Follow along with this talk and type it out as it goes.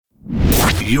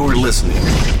You're listening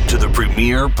to the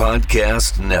Premier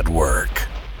Podcast Network.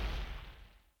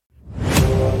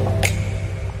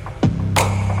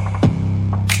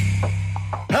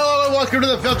 Hello and welcome to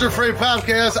the Filter Free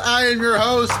Podcast. I am your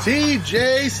host,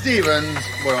 TJ Stevens.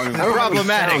 Well,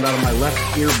 problematic out of my left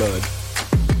earbud.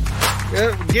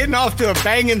 Getting off to a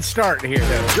banging start here.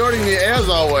 Joining me as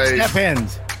always, Step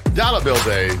Hens. Dollar Bill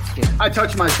Dave. I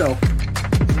touched myself.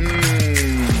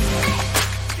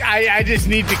 I just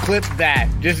need to clip that.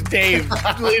 Just Dave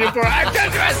leaning for I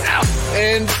touched myself.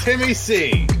 And Timmy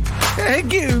C.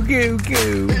 Goo, goo,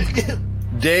 goo.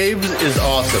 Dave's is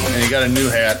awesome, and he got a new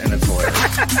hat, and it's hilarious.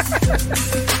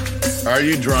 Are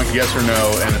you drunk, yes or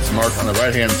no? And it's marked on the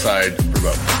right-hand side for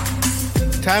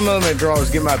both. Time limit draws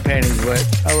get my panties wet.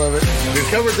 I love it. We've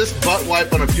covered this butt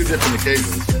wipe on a few different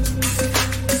occasions.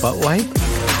 Butt wipe?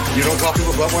 You don't call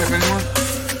people butt wipe anymore?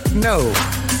 No.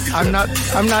 I'm not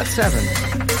 7.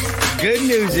 Good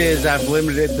news is I've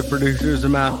limited the producer's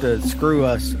amount to screw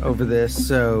us over this,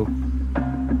 so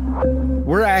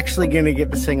we're actually going to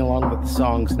get to sing along with the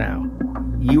songs now.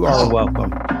 You are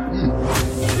welcome. You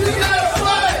got it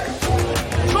right!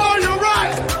 Oh, you're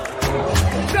right!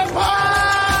 The party!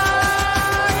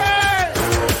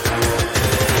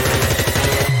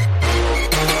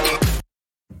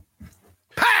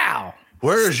 Pow!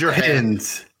 Where is your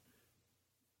Hands.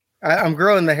 I'm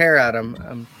growing the hair out.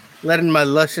 I'm letting my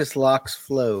luscious locks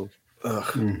flow.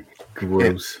 Ugh.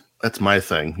 Gross. That's my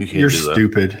thing. You can't You're do that.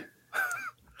 stupid.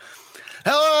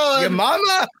 Hello, Your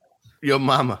mama? Yo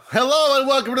mama. Hello and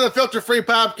welcome to the Filter Free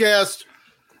Podcast.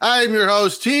 I am your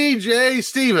host, TJ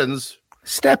Stevens.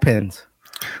 Step Hens.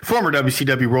 Former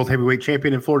WCW World Heavyweight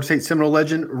Champion and Florida State Seminole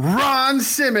legend Ron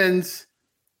Simmons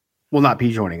will not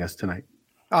be joining us tonight.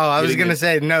 Oh, I was going to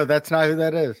say, no, that's not who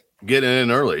that is. Getting in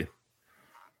early.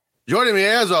 Joining me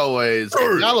as always,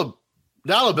 Dollar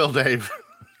Bill Dave.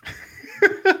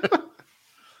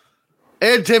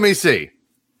 And Timmy C.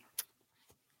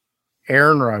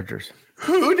 Aaron Rodgers.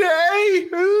 Who day?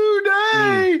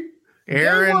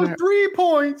 Aaron. That was 3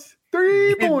 points.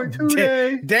 3 points. Who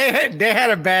day? They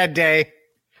had a bad day.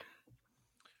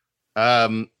 I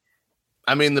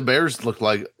mean, the Bears look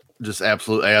like just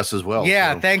absolute ass as well.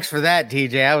 Yeah, so. thanks for that,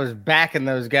 TJ. I was backing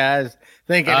those guys,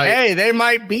 thinking, hey, they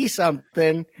might be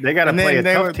something. They got to play a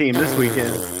tough team this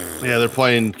weekend. Yeah, they're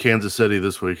playing Kansas City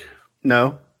this week.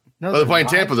 No. They're playing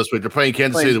Tampa this week. They're playing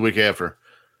Kansas City the week after.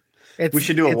 We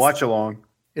should do a watch along.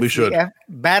 We should.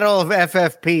 Battle of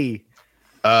FFP.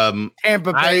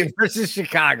 Tampa Bay versus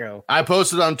Chicago. I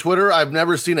posted on Twitter, I've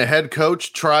never seen a head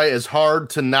coach try as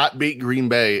hard to not beat Green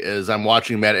Bay as I'm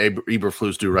watching Matt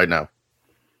Eberflus do right now.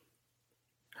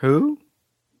 Who?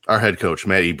 Our head coach,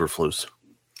 Matt Eberflus.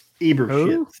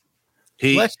 Who?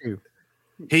 Bless you.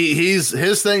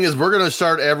 His thing is we're going to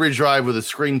start every drive with a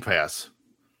screen pass.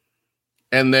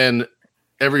 And then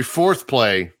every fourth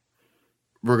play,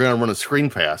 we're going to run a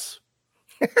screen pass.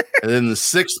 And then the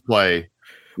sixth play.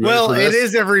 Well, it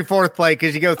is every fourth play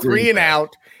because you go 3 and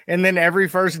out, and then every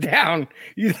first down,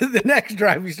 the next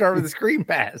drive you start with a screen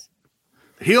pass.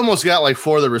 He almost got like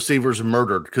 4 of the receivers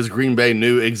murdered because Green Bay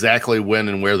knew exactly when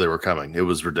and where they were coming. It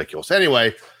was ridiculous.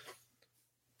 Anyway,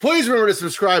 please remember to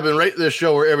subscribe and rate this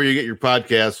show wherever you get your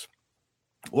podcasts.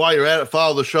 While you're at it,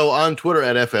 follow the show on Twitter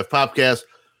at FFPopcast,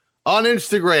 on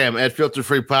Instagram at Filter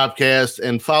Free Podcast,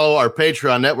 and follow our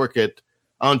Patreon network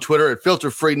on Twitter at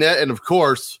Filter Free Net, and of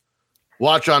course,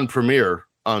 watch on Premiere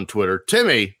on Twitter.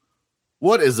 Timmy,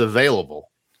 what is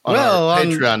available on our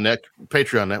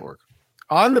Patreon network?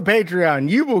 On the Patreon,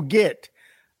 you will get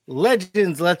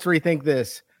Legends Let's Rethink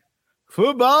This,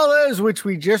 Footballers, which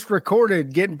we just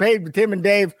recorded, getting paid with Tim and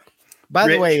Dave. By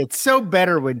the way, it's so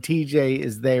better when TJ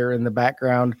is there in the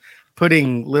background,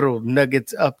 putting little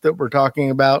nuggets up that we're talking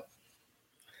about.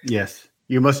 Yes.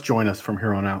 You must join us from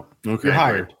here on out. Okay. You're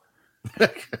hired.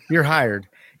 You're hired.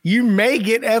 You may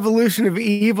get Evolution of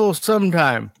Evil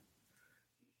sometime.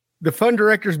 The fund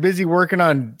director's busy working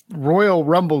on Royal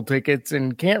Rumble tickets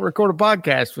and can't record a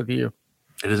podcast with you.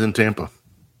 It is in Tampa.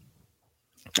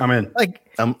 I'm in.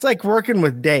 It's like working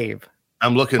with Dave.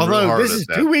 I'm looking real hard at that. This is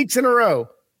 2 weeks in a row.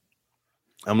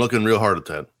 I'm looking real hard at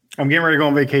that. I'm getting ready to go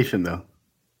on vacation, though.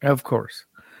 Of course.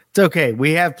 It's okay.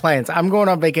 We have plans. I'm going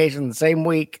on vacation the same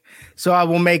week, so I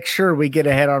will make sure we get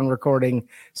ahead on recording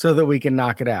so that we can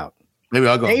knock it out. Maybe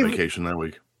I'll go on vacation that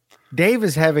week. Dave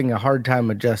is having a hard time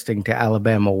adjusting to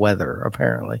Alabama weather,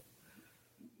 apparently.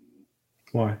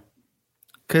 Why?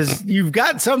 Because you've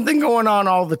got something going on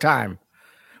all the time.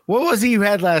 What was it you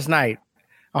had last night?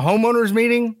 A homeowners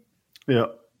meeting? Yeah.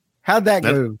 How'd that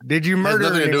go? Did you murder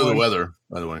anyone? Nothing to do with the weather,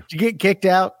 by the way. Did you get kicked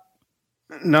out?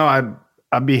 No,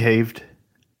 I behaved.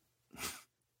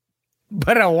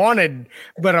 But I wanted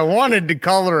to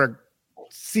call her a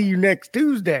see you next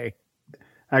Tuesday.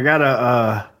 I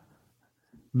gotta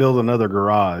build another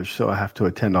garage, so I have to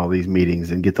attend all these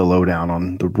meetings and get the lowdown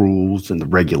on the rules and the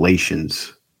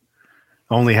regulations.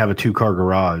 I only have a 2-car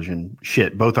garage, and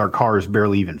shit, both our cars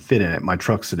barely even fit in it. My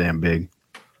truck's so damn big.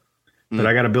 But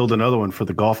I got to build another one for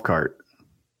the golf cart.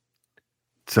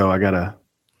 So I gotta.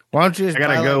 Why don't you just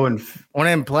go and one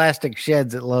of them plastic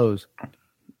sheds at Lowe's?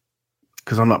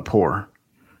 Because I'm not poor.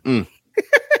 It's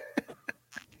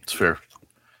fair.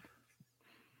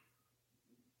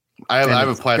 I have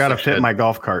a plastic. Got to fit shed. my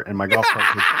golf cart, and my golf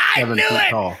cart is 7 feet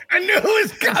tall. I knew it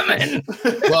was coming.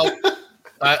 Well,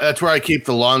 that's where I keep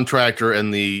the lawn tractor,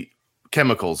 and the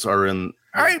chemicals are in.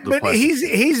 All right, but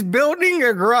he's building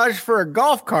a garage for a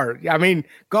golf cart. I mean,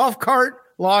 golf cart,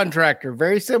 lawn tractor,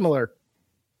 very similar.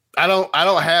 I don't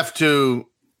have to.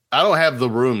 I don't have the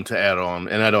room to add on,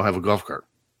 and I don't have a golf cart.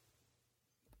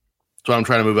 So I'm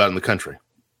trying to move out in the country.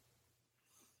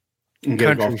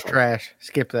 Country's trash.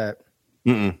 Skip that.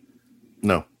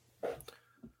 No.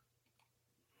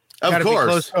 Of Gotta course.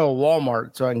 be close to a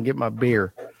Walmart so I can get my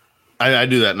beer. I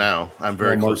do that now. I'm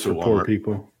very close to Walmart. Poor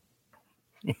people.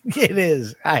 It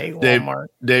is. I hate Walmart.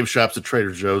 Dave shops at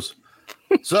Trader Joe's.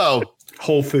 So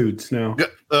Whole Foods now. Go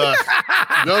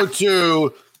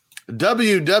to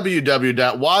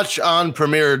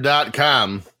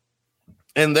www.watchonpremiere.com,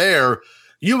 and there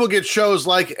you will get shows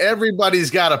like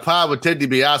Everybody's Got a Pod with Ted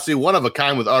DiBiase, One of a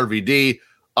Kind with RVD,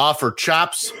 Offer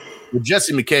Chops with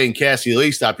Jesse McKay and Cassie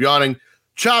Lee, Stop Yawning,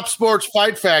 Chop Sports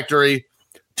Fight Factory,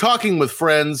 Talking with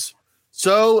Friends,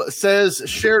 So Says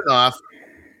Chernoff.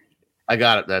 I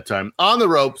got it that time. On the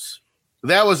Ropes,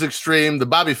 That Was Extreme, the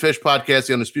Bobby Fish podcast,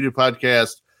 the Undisputed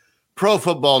podcast, Pro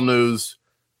Football News.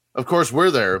 Of course,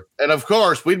 we're there. And of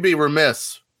course, we'd be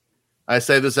remiss. I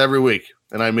say this every week,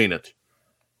 and I mean it.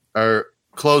 Our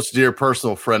close, dear,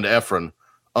 personal friend, Efren,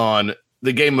 on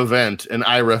the game event in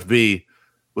IRFB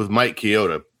with Mike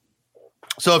Chioda.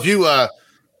 So if you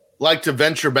like to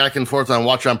venture back and forth on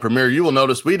Watch on Premiere, you will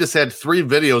notice we just had 3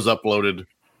 videos uploaded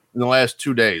in the last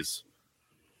 2 days.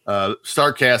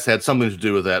 StarCast had something to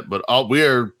do with that, but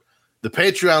the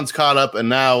Patreon's caught up, and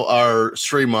now our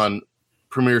stream on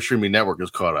Premier Streaming Network is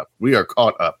caught up. We are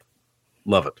caught up.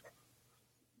 Love it.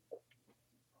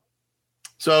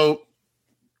 So,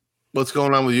 what's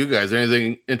going on with you guys?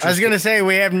 Anything interesting? I was going to say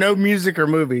we have no music or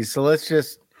movies, so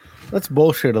let's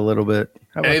bullshit a little bit.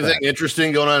 Anything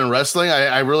interesting going on in wrestling?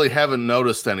 I really haven't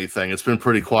noticed anything. It's been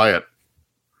pretty quiet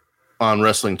on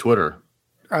wrestling Twitter.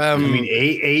 I mean,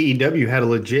 AEW had a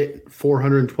legit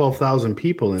 412,000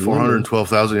 people in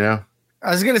 412,000, yeah.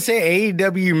 I was going to say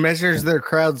AEW measures their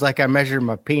crowds like I measure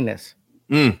my penis.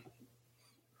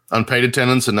 Unpaid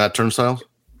attendance and not turnstiles?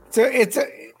 So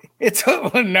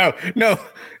no.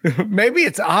 Maybe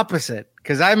it's opposite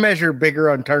because I measure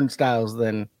bigger on turnstiles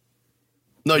than.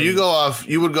 No, you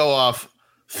would go off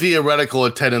theoretical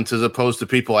attendance as opposed to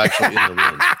people actually in the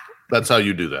room. That's how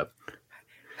you do that.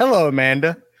 Hello,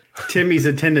 Amanda. Timmy's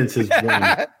attendance is 1.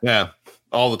 Yeah,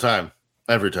 all the time,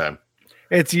 every time.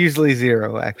 It's usually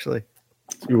 0, actually.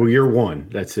 Well, you're 1.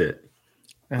 That's it.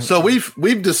 So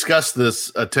we've discussed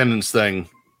this attendance thing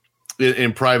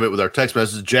in private with our text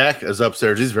messages. Jack is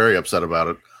upstairs. He's very upset about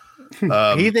it.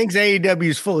 He thinks AEW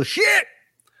is full of shit.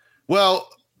 Well,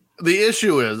 the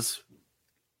issue is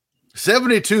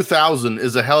 72,000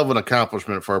 is a hell of an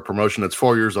accomplishment for a promotion that's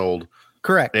 4 years old.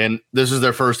 Correct. And this is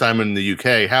their first time in the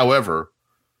UK. However,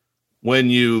 when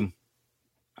they're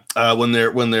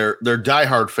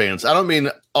diehard fans, I don't mean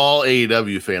all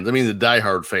AEW fans. I mean the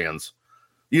diehard fans.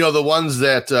 You know, the ones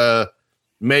that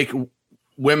make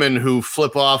women who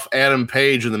flip off Adam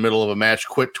Page in the middle of a match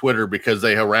quit Twitter because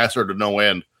they harass her to no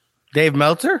end. Dave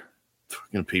Meltzer?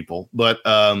 Fucking people. But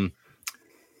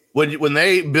when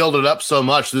they build it up so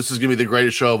much, this is going to be the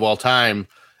greatest show of all time.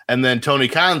 And then Tony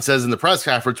Khan says in the press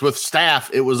conference with staff,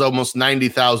 it was almost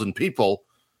 90,000 people.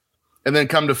 And then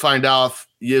come to find out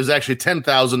it was actually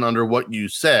 10,000 under what you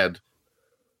said.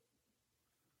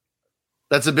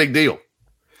 That's a big deal.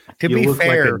 To be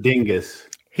fair, like a dingus.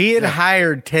 He had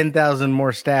hired 10,000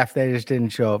 more staff. They just didn't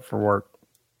show up for work.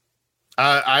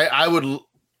 I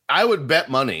would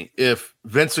bet money if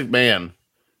Vince McMahon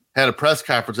had a press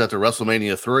conference after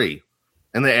WrestleMania 3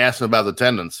 and they asked him about the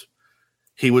attendance,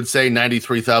 he would say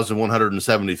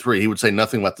 93,173. He would say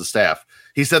nothing about the staff.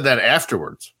 He said that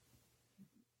afterwards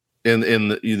in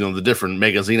the different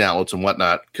magazine outlets and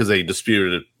whatnot because they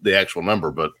disputed the actual number.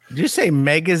 But did you say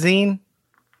magazine?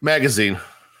 Magazine.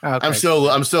 Okay. I'm still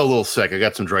a little sick. I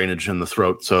got some drainage in the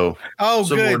throat, so some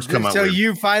good. words come out so weird.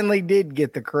 You finally did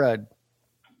get the crud.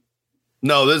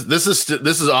 No, this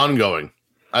is ongoing.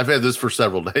 I've had this for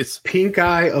several days. Pink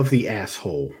eye of the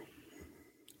asshole.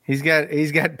 He's got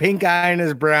pink eye in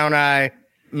his brown eye.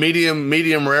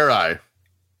 Medium rare eye.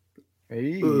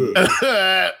 Hey.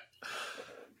 So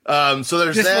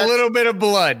there's Just that. a little bit of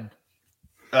blood.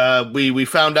 We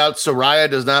found out Soraya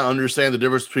does not understand the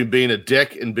difference between being a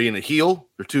dick and being a heel.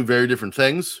 They're two very different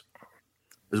things.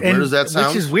 Where does that sound?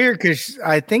 Which is weird because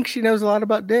I think she knows a lot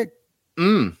about dick.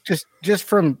 Just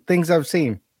from things I've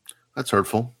seen. That's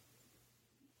hurtful.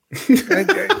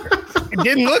 It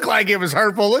didn't look like it was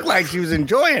hurtful. It looked like she was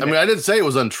enjoying it. I mean, I didn't say it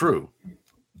was untrue.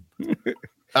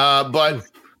 And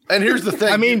here's the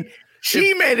thing. I mean,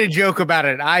 she made a joke about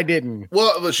it. I didn't.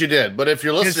 Well, she did. But if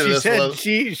you're listening to this, said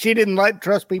she didn't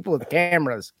trust people with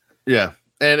cameras. Yeah.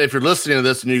 And if you're listening to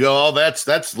this and you go, oh,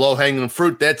 that's low hanging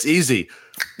fruit, that's easy.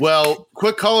 Well,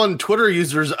 quit calling Twitter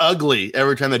users ugly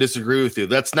every time they disagree with you.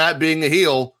 That's not being a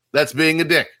heel. That's being a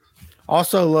dick.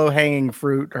 Also, low hanging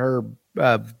fruit, her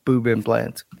boob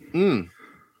implants.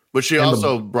 But she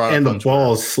also brought and up the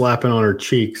balls slapping on her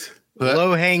cheeks.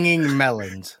 Low hanging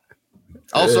melons.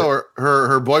 Also,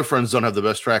 her boyfriends don't have the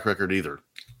best track record either.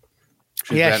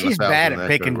 She's bad at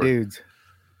picking dudes.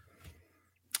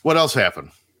 What else happened?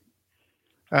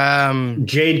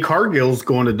 Jade Cargill's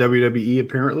going to WWE.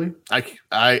 Apparently,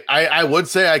 I would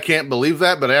say I can't believe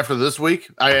that, but after this week,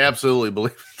 I absolutely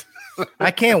believe it.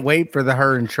 I can't wait for the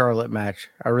her and Charlotte match.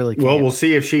 I really can't. Well, we'll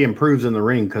see if she improves in the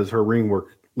ring because her ring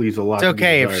work leaves a lot. It's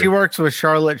okay if she works with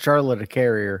Charlotte a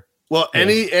carrier. Well,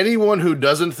 anyone who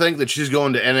doesn't think that she's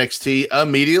going to NXT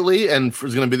immediately and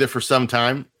is going to be there for some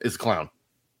time is a clown.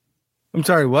 I'm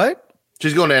sorry, what?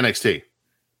 She's going to NXT.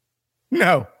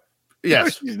 No. Yes. No,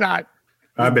 she's not.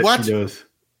 I bet What? she does.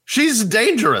 She's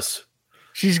dangerous.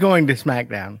 She's going to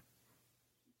SmackDown.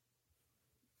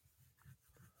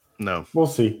 No. We'll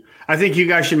see. I think you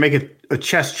guys should make a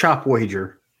chest chop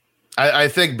wager. I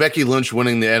think Becky Lynch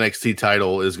winning the NXT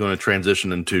title is going to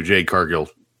transition into Jade Cargill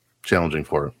challenging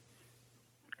for it.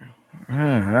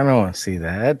 I don't want to see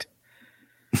that.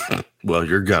 Well,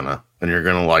 you're gonna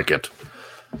like it.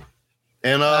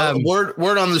 And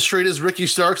word on the street is Ricky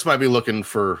Starks might be looking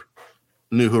for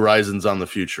new horizons in the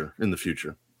future.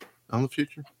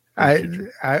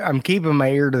 I'm keeping my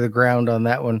ear to the ground on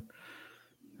that one.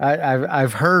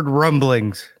 I've heard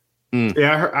rumblings.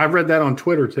 Yeah, I read that on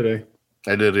Twitter today.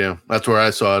 I did, yeah. That's where I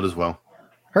saw it as well.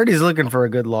 Heard he's looking for a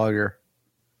good lawyer.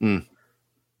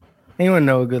 Anyone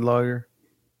know a good lawyer?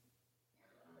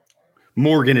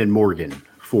 Morgan and Morgan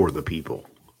for the people.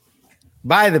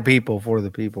 By the people, for the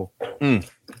people.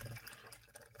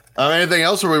 Anything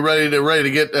else? Or are we ready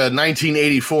to get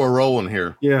 1984 rolling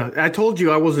here? Yeah, I told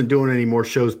you I wasn't doing any more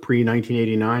shows pre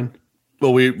 1989.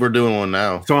 Well, we're doing one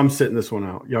now. So I'm sitting this one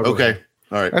out. Y'all okay.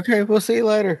 All right. Okay, we'll see you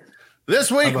later.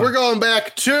 This week we're going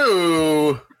back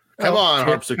to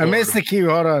Harpsichord. I missed the cue.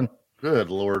 Hold on. Good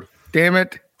Lord. Damn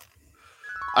it.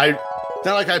 It's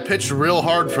not like I pitched real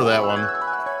hard for that one.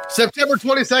 September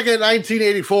 22nd,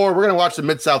 1984. We're going to watch the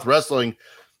Midsouth Wrestling.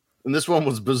 And this one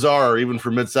was bizarre, even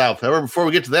for Mid-South. However, before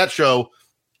we get to that show,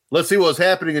 let's see what was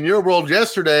happening in your world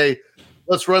yesterday.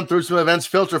 Let's run through some events,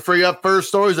 filter free up first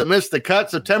stories that missed the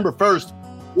cut. September 1st,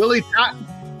 Willie Totten,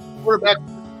 quarterback,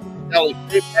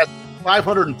 passed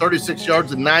 536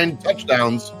 yards and 9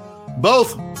 touchdowns.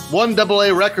 Both won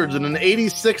AA records in an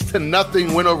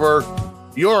 86-0 win over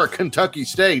your Kentucky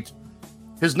State.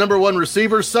 His number one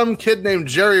receiver, some kid named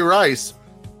Jerry Rice,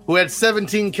 who had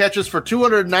 17 catches for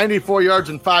 294 yards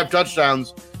and 5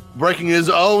 touchdowns, breaking his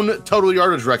own total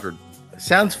yardage record.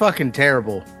 Sounds fucking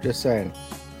terrible. Just saying.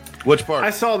 Which part? I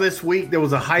saw this week there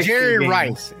was a high school Jerry game.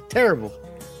 Rice. Terrible.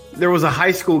 There was a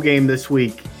high school game this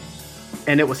week,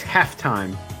 and it was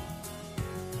halftime.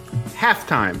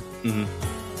 Mm-hmm.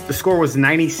 The score was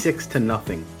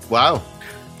 96-0. Wow.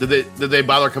 Did they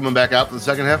bother coming back out for the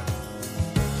second half?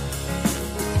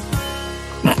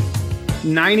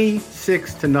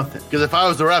 96-0. Because if I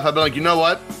was the ref, I'd be like, you know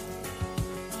what?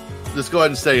 Just go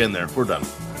ahead and stay in there. We're done.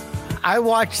 I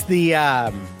watched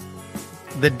the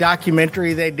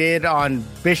documentary they did on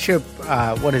Bishop.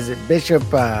 Bishop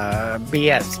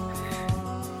BS.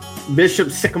 Bishop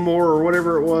Sycamore or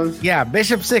whatever it was. Yeah,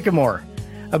 Bishop Sycamore,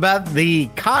 about the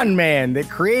con man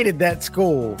that created that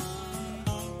school.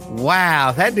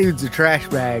 Wow, that dude's a trash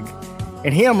bag,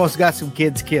 and he almost got some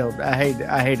kids killed. I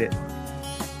hate it.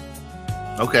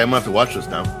 Okay, I'm gonna have to watch this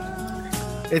now.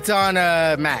 It's on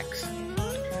Max.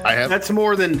 I have. That's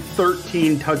more than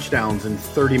 13 touchdowns in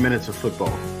 30 minutes of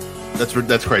football.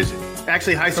 That's crazy.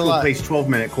 Actually, high school plays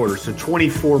 12-minute quarters, so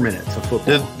 24 minutes of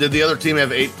football. Did the other team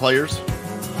have 8 players?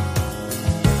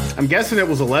 I'm guessing it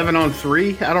was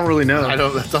 11-on-3. I don't really know.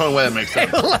 That's the only way that makes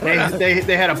sense.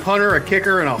 they had a punter, a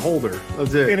kicker, and a holder.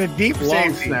 That's it. In a deep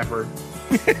long safety. snapper.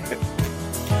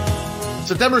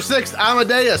 September 6th,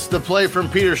 Amadeus, the play from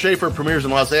Peter Shaffer, premieres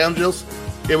in Los Angeles.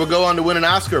 It will go on to win an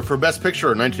Oscar for Best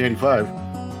Picture in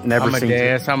 1985. Never seen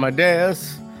it.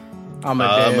 Amadeus.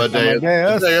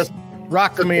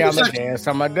 Rock me,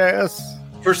 Amadeus.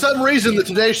 For some reason, the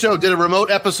Today Show did a remote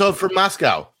episode from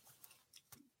Moscow.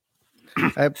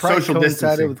 That probably Social coincided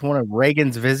distancing. with one of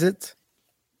Reagan's visits.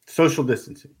 Social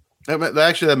distancing.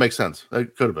 Actually, that makes sense.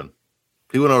 That could have been.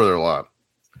 He went over there a lot.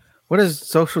 What does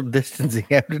social distancing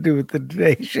have to do with the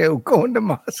Today Show going to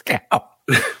Moscow?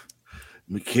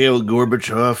 Mikhail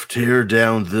Gorbachev, tear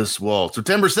down this wall.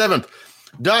 September 7th,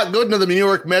 Doc Gooden of the New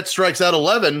York Mets strikes out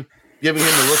 11, giving him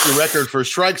the rookie record for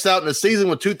strikes out in a season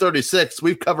with 236.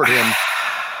 We've covered him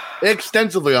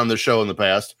extensively on the show in the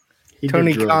past.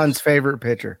 Tony Khan's favorite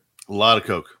pitcher. A lot of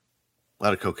coke. A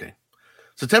lot of cocaine.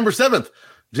 September 7th,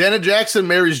 Janet Jackson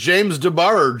marries James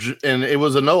DeBarge, and it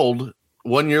was annulled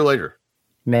 1 year later.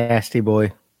 Nasty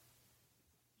boy.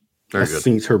 Very I good.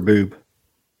 seen her boob.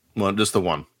 Well, just the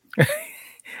one.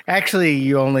 Actually,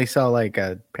 you only saw like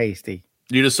a pasty.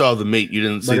 You just saw the meat. You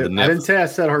didn't see the I nip. didn't say I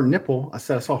said her nipple. I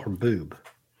said I saw her boob.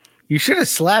 You should have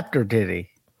slapped her titty.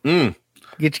 Mm.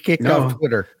 Get you kicked No. off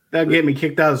Twitter. That'd get me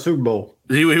kicked out of the Super Bowl.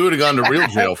 He would have gone to real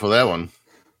jail for that one.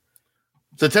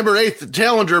 September 8th,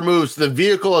 Challenger moves to the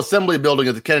Vehicle Assembly Building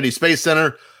at the Kennedy Space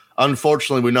Center.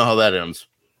 Unfortunately, we know how that ends.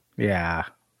 Yeah.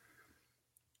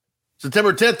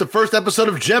 September 10th, the first episode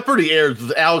of Jeopardy airs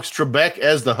with Alex Trebek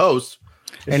as the host.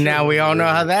 And now we all know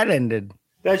how that ended.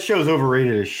 That show's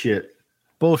overrated as shit.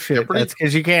 Bullshit. Jeopardy? That's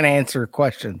because you can't answer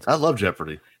questions. I love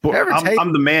Jeopardy. Ever take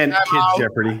I'm the man. time Kid out?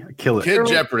 Jeopardy. I kill it. Kid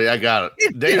Jeopardy, I got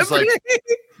it. Dave's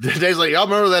like, y'all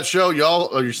remember that show?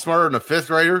 Y'all, are you smarter than a fifth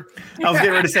grader? I was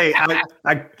getting ready to say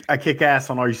I kick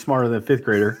ass on Are You Smarter Than a Fifth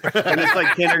Grader? And it's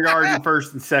like kindergarten,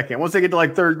 first and second. Once they get to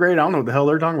like third grade, I don't know what the hell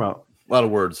they're talking about. A lot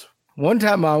of words. One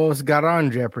time I almost got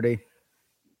on Jeopardy.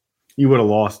 You would have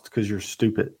lost because you're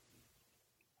stupid.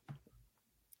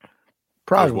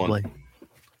 Probably.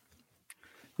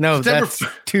 No, September that's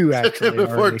two actually. September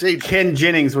already. 14th, Ken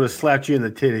Jennings would have slapped you in the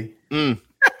titty.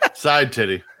 side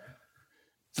titty.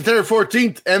 September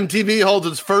 14th, MTV holds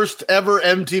its first ever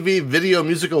MTV Video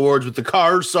Music Awards with the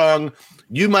Cars song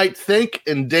You Might Think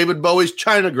and David Bowie's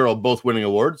China Girl both winning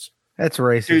awards. That's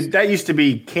racist. Dude, that used to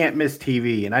be Can't Miss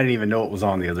TV, and I didn't even know it was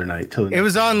on the other night. Till It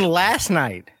was on last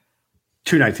night.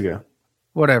 2 nights ago.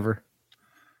 Whatever.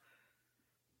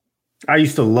 I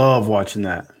used to love watching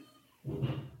that.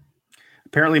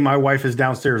 Apparently, my wife is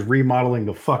downstairs remodeling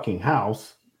the fucking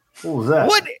house. What was that?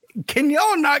 What? Can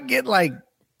y'all not get like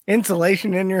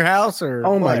insulation in your house or?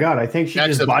 Oh my what? God. I think she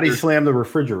Jackson, just body you're- slammed the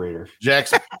refrigerator.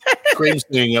 Jackson cream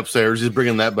singing upstairs. He's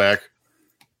bringing that back.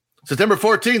 September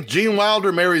 14th, Gene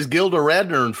Wilder marries Gilda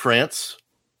Radner in France.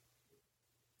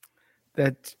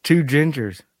 That's two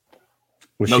gingers.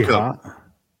 Was No she coke. hot?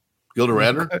 Gilda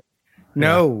Radner?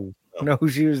 No,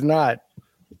 she was not.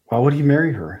 Why would he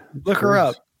marry her? Look her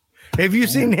up. Have you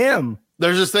seen him?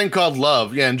 There's this thing called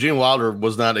love. Yeah, and Gene Wilder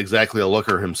was not exactly a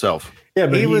looker himself. Yeah,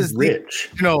 but He he was was rich.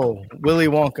 No, Willy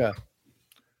Wonka.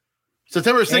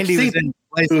 September Andy was 16th, in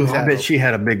Blazing Ooh, I Saddles. bet she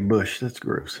had a big bush. That's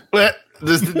gross.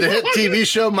 the hit TV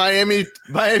show Miami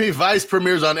Vice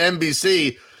premieres on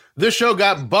NBC. This show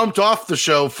got bumped off the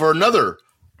show for another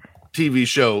TV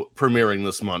show premiering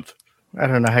this month. I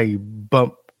don't know how you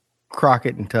bump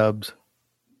Crockett and Tubbs.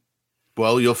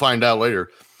 Well, you'll find out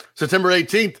later. September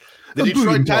 18th, the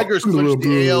Detroit Tigers clinched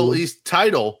the AL East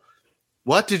title.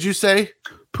 What did you say?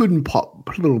 Pudding pop.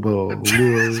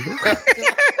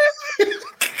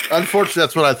 Unfortunately,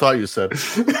 that's what I thought you said.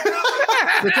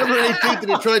 September 18th, the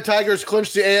Detroit Tigers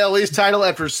clinched the AL East title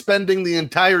after spending the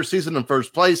entire season in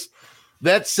first place.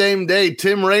 That same day,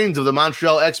 Tim Raines of the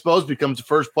Montreal Expos becomes the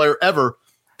first player ever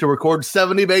to record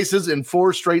 70 bases in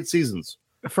 4 straight seasons.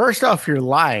 First off, you're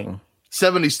lying.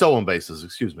 70 stolen bases,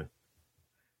 excuse me.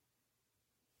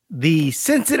 The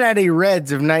Cincinnati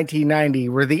Reds of 1990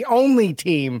 were the only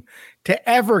team to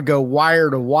ever go wire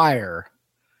to wire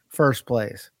first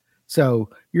place. So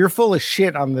you're full of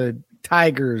shit on the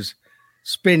Tigers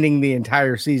spending the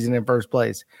entire season in first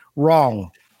place.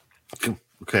 Wrong.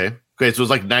 Okay, so it was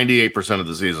like 98% of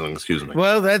the season, excuse me.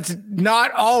 Well, that's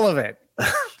not all of it.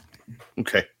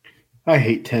 Okay, I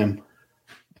hate Tim.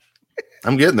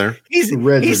 I'm getting there.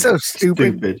 He's so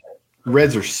stupid.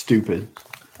 Reds are stupid.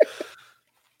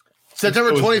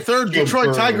 September 23rd, Detroit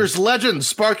burn. Tigers legend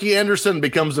Sparky Anderson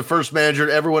becomes the first manager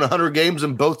to ever win 100 games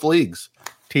in both leagues.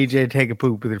 TJ, take a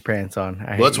poop with your pants on.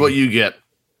 I hate Well, that's what you get.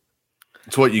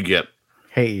 It's what you get.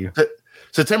 Hate you.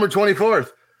 September 24th,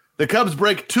 The Cubs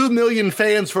break 2 million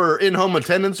fans for in-home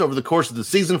attendance over the course of the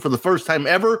season for the first time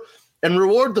ever and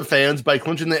reward the fans by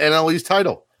clinching the NL East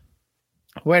title.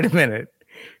 Wait a minute.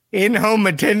 In-home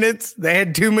attendance? They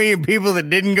had 2 million people that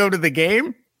didn't go to the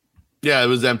game? Yeah, it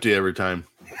was empty every time.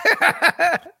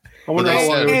 I wonder how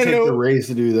long it would take the Rays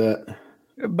to do that.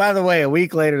 By the way, a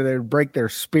week later, they'd break their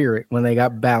spirit when they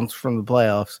got bounced from the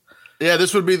playoffs. Yeah,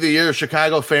 this would be the year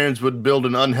Chicago fans would build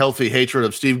an unhealthy hatred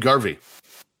of Steve Garvey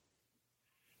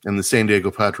and the San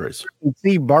Diego Padres. And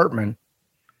Steve Bartman.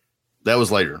 That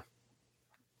was later.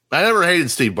 I never hated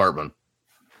Steve Bartman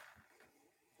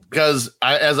because,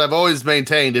 as I've always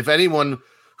maintained, if anyone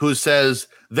who says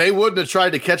they wouldn't have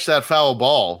tried to catch that foul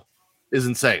ball is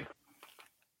insane.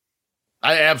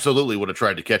 I absolutely would have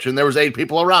tried to catch it, and there was 8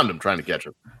 people around him trying to catch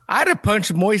him. I'd have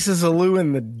punched Moises Alou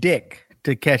in the dick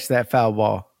to catch that foul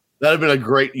ball. That'd have been a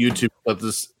great YouTube clip.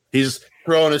 He's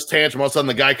throwing his tantrum, all of a sudden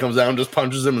the guy comes out and just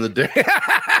punches him in the dick.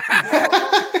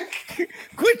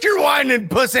 Quit your whining,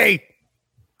 pussy.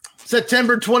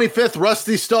 September 25th,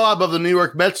 Rusty Staub of the New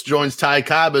York Mets joins Ty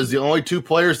Cobb as the only 2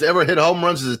 players to ever hit home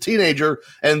runs as a teenager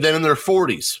and then in their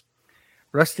 40s.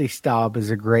 Rusty Staub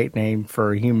is a great name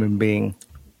for a human being.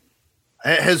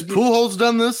 Has Pujols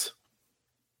done this?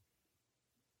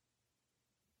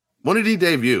 When did he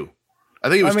debut? I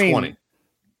think he was 20.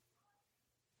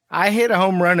 I hit a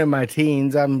home run in my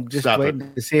teens. I'm just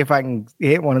waiting to see if I can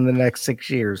hit one in the next 6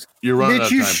 years. You're running out of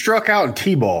time. Struck out in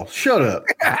T-ball. Shut up.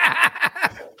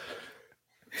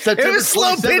 It was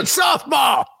slow pitch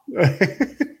softball.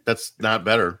 That's not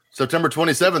better. September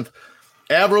 27th,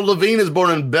 Avril Lavigne is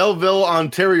born in Belleville,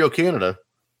 Ontario, Canada.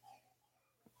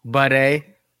 But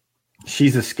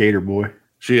she's a skater boy.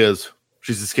 She is.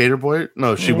 She's a skater boy?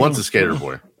 No, she wants a skater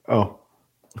boy. Oh.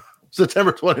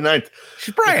 September 29th.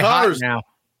 She's probably hot now.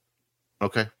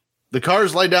 Okay. The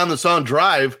Cars lay down the song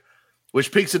Drive,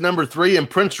 which peaks at number 3, and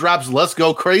Prince drops Let's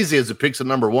Go Crazy as it peaks at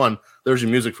number 1. There's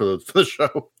your music for the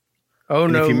show. Oh,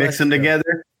 and no. If you mix them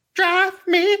together, drive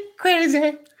me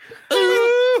crazy.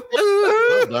 Ooh, ooh,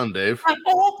 well done, Dave.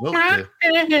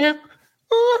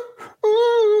 Ooh,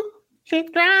 ooh, she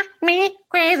drives me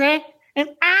crazy, and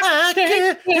I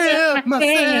can't help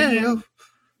myself.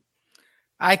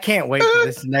 I can't wait for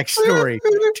this next story.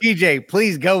 TJ,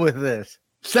 please go with this.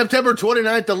 September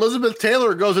 29th, Elizabeth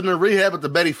Taylor goes into rehab at the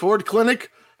Betty Ford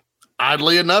Clinic.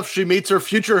 Oddly enough, she meets her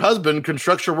future husband,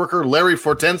 construction worker Larry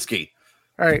Fortensky.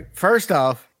 All right, first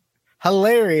off,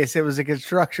 hilarious. It was a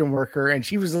construction worker, and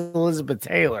she was Elizabeth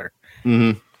Taylor.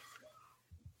 Mm-hmm.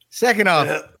 Second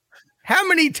off, how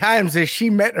many times has she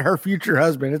met her future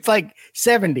husband? It's like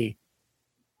 70.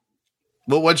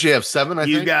 Well, what'd she have, 7, I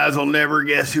think? You guys will never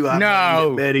guess who I met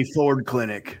at Betty Ford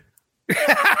Clinic.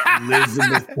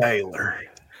 Elizabeth Taylor.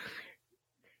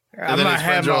 I'm going to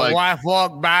have my wife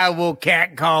walk by. We'll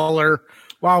catcall her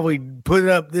while we put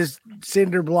up this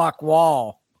cinder block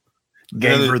wall.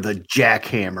 Gave her the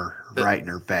jackhammer right in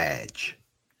her vag.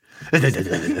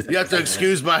 You have to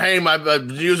excuse my name. I'm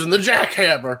using the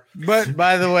jackhammer. But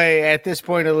by the way, at this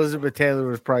point, Elizabeth Taylor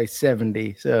was probably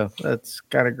 70. So that's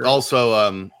kind of great.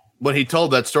 Also, when he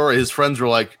told that story, his friends were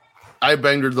like, I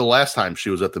banged her the last time she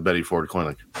was at the Betty Ford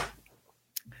Clinic.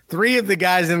 3 of the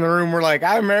guys in the room were like,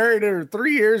 I married her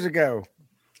 3 years ago.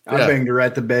 I banged her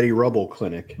at the Betty Rubble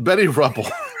Clinic. Betty Rubble.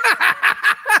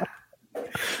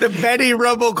 The Betty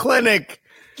Rubble Clinic.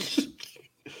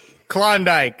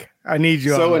 Klondike. I need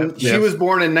you on that. She was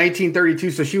born in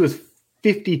 1932, so she was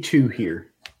 52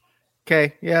 here.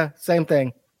 Okay, yeah, same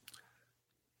thing.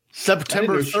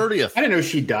 September 30th. I didn't know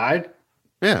she died.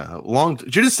 Yeah,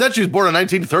 she just said she was born in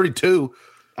 1932.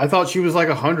 I thought she was like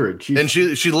 100. And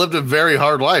she lived a very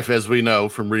hard life, as we know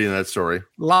from reading that story.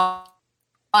 Lots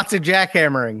of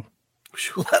jackhammering.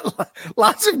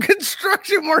 Lots of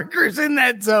construction workers in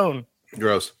that zone.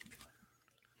 Gross.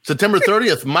 September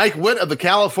 30th, Mike Witt of the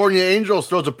California Angels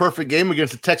throws a perfect game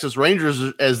against the Texas Rangers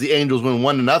as the Angels win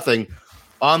 1-0.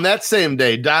 On that same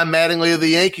day, Don Mattingly of the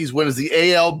Yankees wins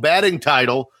the AL batting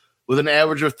title with an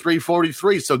average of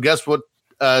 .343. So guess what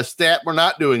stat we're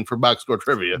not doing for box score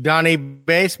trivia? Donnie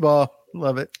Baseball.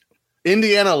 Love it.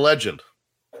 Indiana legend.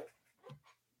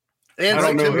 And I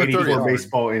don't know September any 30th. for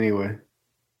baseball anyway.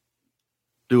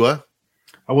 Do what?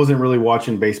 I wasn't really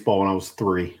watching baseball when I was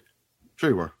 3. Sure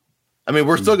you were. I mean,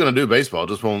 we're still going to do baseball,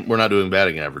 just when we're not doing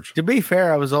batting average. To be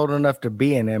fair, I was old enough to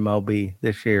be in MLB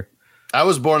this year. I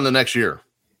was born the next year.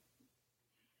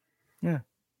 Yeah.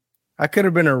 I could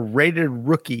have been a rated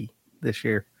rookie this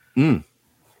year.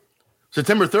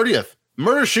 September 30th,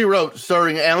 Murder, She Wrote,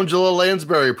 starring Angela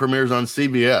Lansbury, premieres on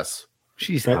CBS.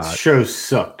 That show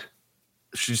sucked.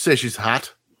 Should you say she's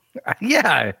hot?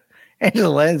 Yeah.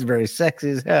 Angela Lansbury, sexy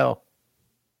as hell.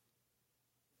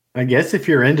 I guess if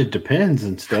you're into Depends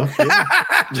and stuff. Yeah.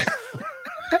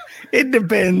 It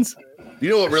depends. You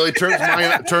know what really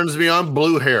turns me on?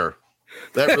 Blue hair.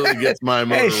 That really gets my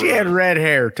motor. Hey, she had red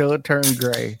hair till it turned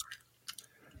gray.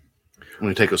 Let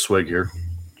me take a swig here.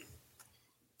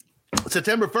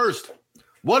 September 1st.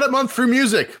 What a month for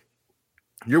music.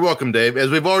 You're welcome, Dave. As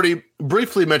we've already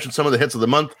briefly mentioned some of the hits of the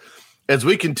month, as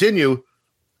we continue,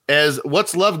 as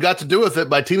What's Love Got to Do With It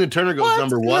by Tina Turner goes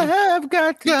number one. Love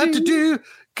got to do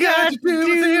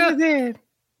with it.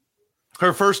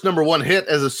 Her first number one hit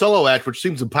as a solo act, which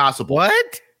seems impossible.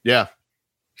 What? Yeah.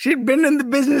 She'd been in the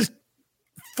business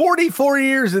 44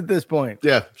 years at this point.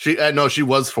 Yeah. She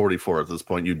was 44 at this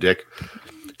point, you dick.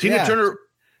 Tina Turner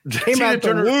came out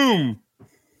the womb.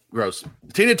 Gross.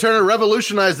 Tina Turner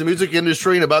revolutionized the music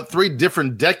industry in about 3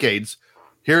 different decades.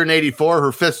 Here in 84, her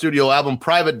 5th studio album,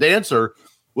 Private Dancer,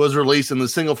 was released, and the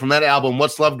single from that album,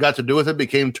 What's Love Got to Do With It,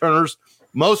 became Turner's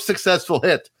most successful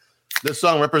hit. This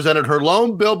song represented her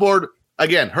lone Billboard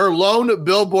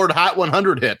Hot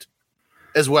 100 hit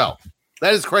as well.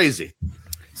 That is crazy.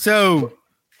 So,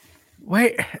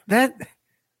 wait,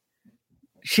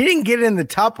 she didn't get in the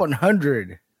top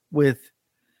 100 with,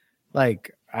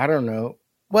 like, I don't know.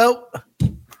 Well,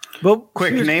 but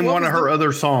quick, name one of her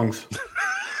other songs.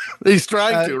 He's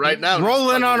trying to right now.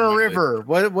 Rolling on a River.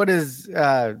 What is?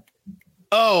 I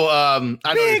know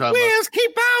Big wheels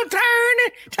keep on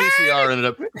turning. TCR ended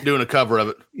up doing a cover of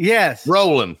it. Yes,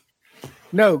 Rolling.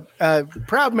 No,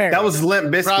 Proud Mary. That was Limp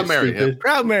Bizkit. Proud Mary. Yeah.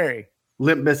 Proud Mary.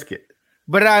 Limp Bizkit.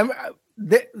 But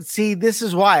see, this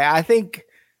is why I think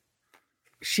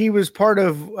she was part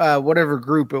of whatever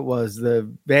group it was, the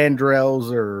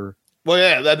Vandrells or. Well,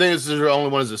 yeah, I think this is her only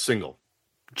one as a single.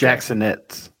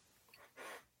 Jacksonettes.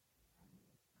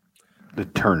 The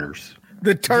Turners.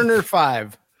 The Turner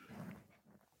 5.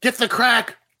 Get the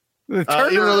crack. The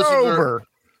Turner over.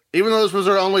 Even though this was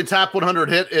her only top 100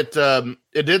 hit,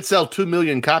 it did sell 2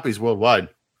 million copies worldwide.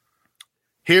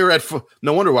 Here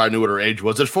no wonder why I knew what her age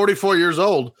was. At 44 years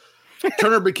old,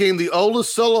 Turner became the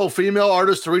oldest solo female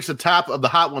artist to reach the top of the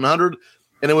Hot 100,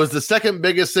 and it was the second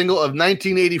biggest single of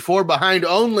 1984 behind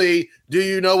only, do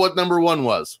you know what number one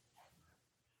was?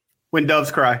 When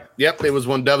Doves Cry. Yep, it was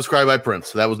When Doves Cry by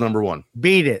Prince. That was number one.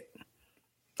 Beat it.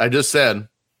 I just said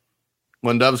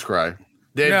When Doves Cry.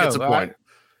 Dave gets a point.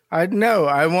 I know.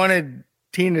 I wanted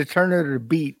Tina Turner to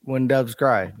beat When Doves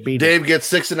Cry. Dave gets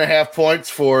 6.5 points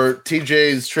for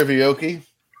TJ's Trivioki.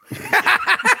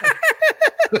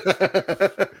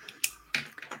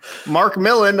 Mark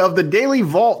Millen of the Daily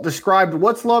Vault described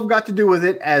What's Love Got to Do With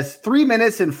It as 3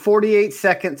 minutes and 48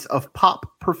 seconds of pop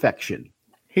perfection.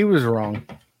 He was wrong.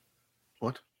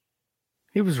 What?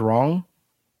 He was wrong.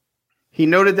 He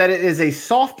noted that it is a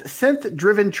soft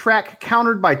synth-driven track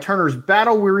countered by Turner's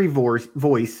battle-weary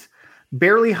voice,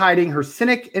 barely hiding her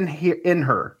cynic in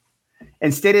her,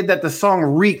 and stated that the song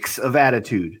reeks of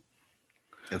attitude.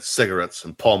 And cigarettes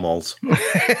and Pall Malls.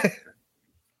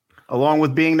 Along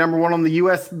with being number one on the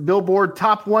U.S. Billboard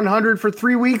Top 100 for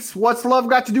 3 weeks, What's Love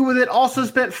Got to Do With It also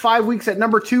spent 5 weeks at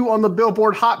number 2 on the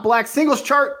Billboard Hot Black Singles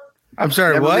Chart. I'm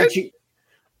sorry, what?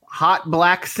 Hot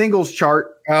Black Singles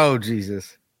Chart. Oh,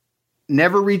 Jesus.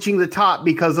 Never reaching the top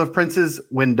because of Prince's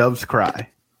When Doves Cry.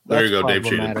 There you go, Dave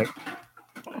cheated.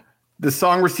 The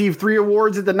song received 3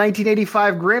 awards at the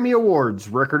 1985 Grammy Awards,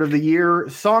 Record of the Year,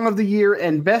 Song of the Year,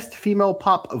 and Best Female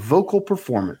Pop Vocal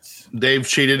Performance. Dave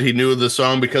cheated. He knew the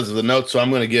song because of the notes, so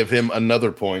I'm going to give him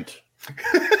another point.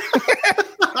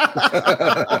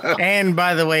 And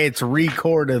by the way, it's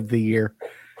Record of the Year.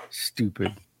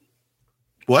 Stupid.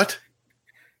 What?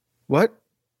 What?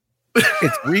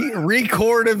 It's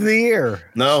Record of the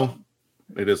Year. No,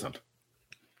 it isn't.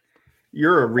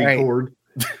 You're a record.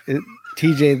 Right.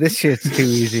 TJ, this shit's too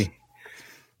easy.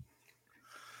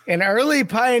 An early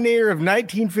pioneer of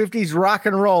 1950s rock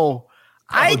and roll,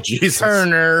 Ike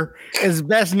Turner is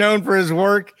best known for his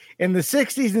work in the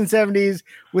 60s and 70s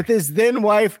with his then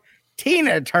wife,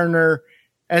 Tina Turner,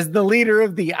 as the leader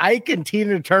of the Ike and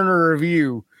Tina Turner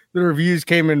Review. The reviews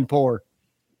came in poor.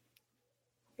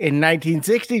 In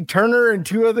 1960, Turner and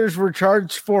 2 others were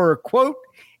charged for, quote,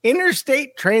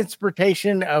 interstate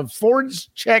transportation of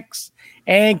forged checks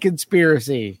and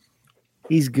conspiracy.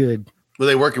 He's good. Were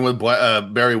they working with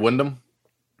Barry Windham?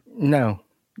 No,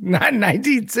 not in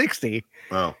 1960.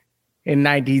 Oh. In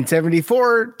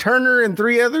 1974, Turner and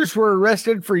 3 others were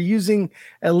arrested for using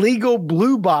illegal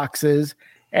blue boxes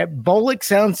at Bullock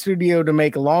Sound Studio to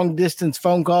make long-distance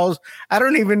phone calls. I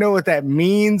don't even know what that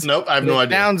means. Nope, I have no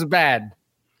idea. Sounds bad.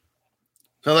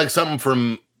 Sounds like something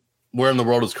from Where in the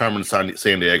World is Carmen San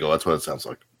Diego. That's what it sounds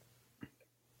like.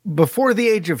 Before the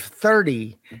age of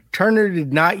 30, Turner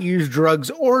did not use drugs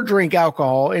or drink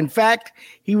alcohol. In fact,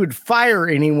 he would fire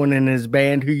anyone in his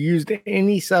band who used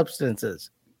any substances.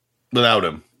 Without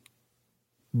him.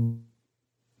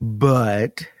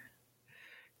 But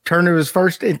Turner was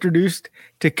first introduced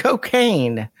to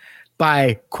cocaine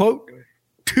by, quote,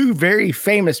 two very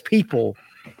famous people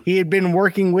he had been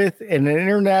working with in an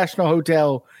international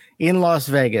hotel in Las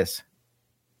Vegas.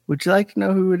 Would you like to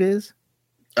know who it is?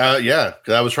 Yeah,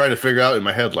 because I was trying to figure out in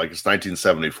my head, like, it's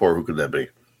 1974. Who could that be?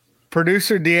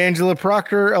 Producer D'Angela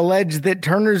Proctor alleged that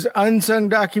Turner's unsung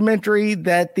documentary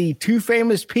that the two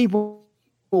famous people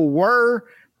were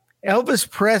Elvis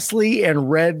Presley and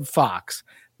Red Fox.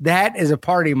 That is a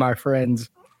party, my friends.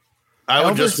 I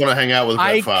would just want to hang out with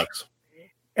Red Fox.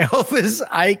 Elvis,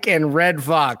 Ike, and Red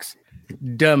Fox.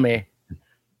 Dummy.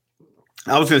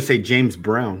 I was going to say James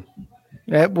Brown.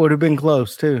 That would have been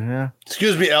close, too. Yeah.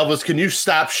 Excuse me, Elvis. Can you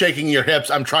stop shaking your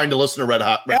hips? I'm trying to listen to Red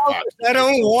Fox. I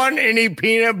don't want any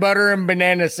peanut butter and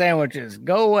banana sandwiches.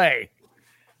 Go away.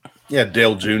 Yeah,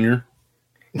 Dale Jr.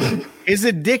 His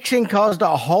addiction caused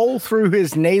a hole through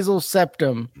his nasal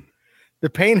septum, the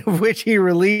pain of which he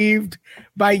relieved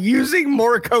by using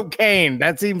more cocaine.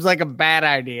 That seems like a bad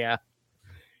idea.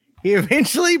 He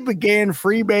eventually began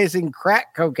freebasing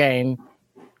crack cocaine.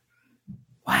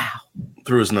 Wow.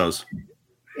 Through his nose.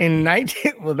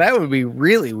 Well, that would be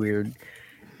really weird.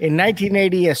 In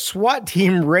 1980, a SWAT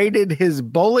team raided his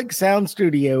Bullock Sound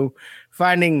studio,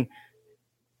 finding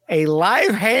a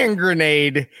live hand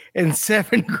grenade and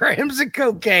 7 grams of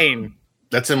cocaine.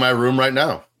 That's in my room right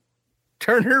now.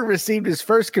 Turner received his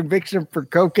first conviction for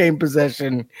cocaine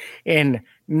possession in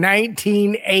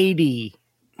 1980.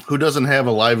 Who doesn't have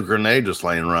a live grenade just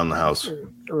laying around the house?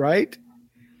 Right?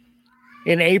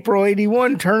 In April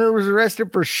 81, Turner was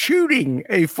arrested for shooting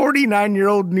a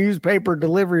 49-year-old newspaper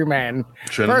delivery man.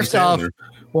 First off,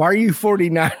 why are you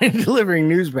 49 and delivering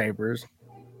newspapers?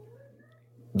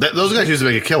 Those guys used to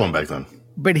make a killing back then.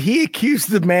 But he accused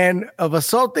the man of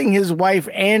assaulting his wife,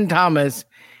 Ann Thomas,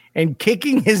 and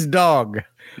kicking his dog.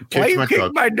 Why you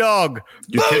kicked my dog?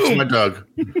 You kicked my dog.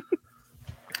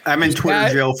 I'm in Twitter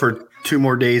jail for 2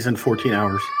 more days and 14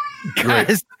 hours.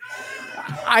 Guys,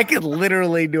 I could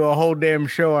literally do a whole damn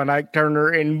show on Ike Turner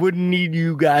and wouldn't need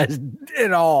you guys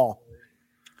at all.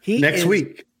 Next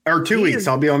week or 2 weeks,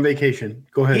 I'll be on vacation.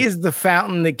 Go ahead. He is the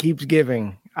fountain that keeps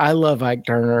giving. I love Ike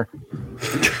Turner.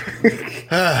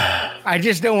 I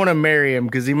just don't want to marry him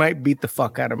because he might beat the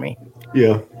fuck out of me.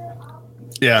 Yeah.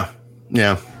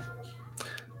 Yeah.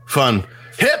 Fun.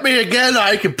 Hit me again,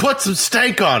 Ike, and put some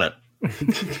stank on it.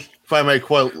 If I may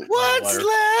quote. What's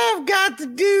love got to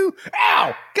do?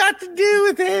 Ow! Got to do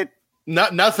with it?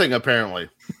 Nothing, apparently.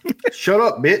 Shut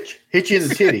up, bitch. Hit you in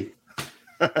the titty.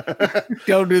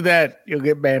 Don't do that. You'll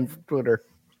get banned from Twitter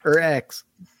or X.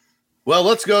 Well,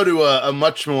 let's go to a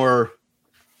much more.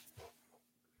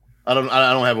 I don't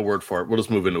have a word for it. We'll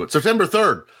just move into it. September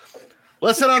 3rd.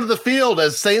 Let's head onto the field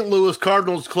as St. Louis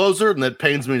Cardinals closer, and that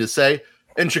pains me to say,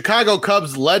 and Chicago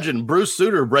Cubs legend Bruce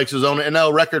Sutter breaks his own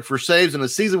NL record for saves in a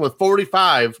season with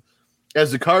 45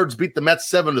 as the Cards beat the Mets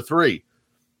 7-3.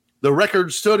 The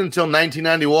record stood until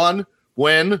 1991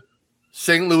 when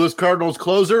St. Louis Cardinals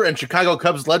closer and Chicago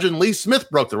Cubs legend Lee Smith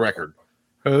broke the record.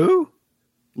 Who?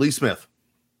 Lee Smith.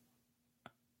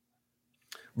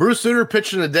 Bruce Sutter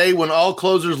pitched in a day when all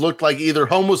closers looked like either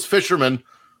homeless fishermen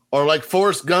or like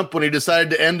Forrest Gump when he decided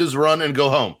to end his run and go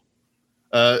home.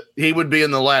 He would be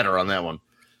in the latter on that one.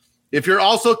 If you're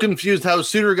also confused how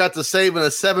Sutter got to save in a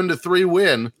 7-3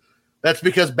 win, that's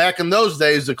because back in those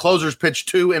days, the closers pitched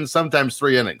 2 and sometimes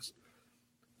 3 innings.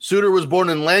 Sutter was born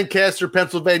in Lancaster,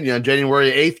 Pennsylvania on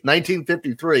January 8th,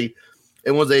 1953,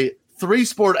 and was a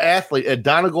 3-sport athlete at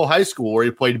Donegal High School where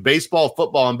he played baseball,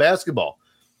 football, and basketball.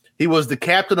 He was the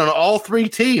captain on all 3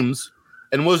 teams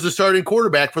and was the starting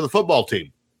quarterback for the football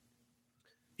team.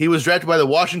 He was drafted by the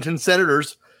Washington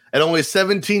Senators at only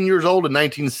 17 years old in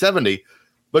 1970,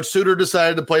 but Sutter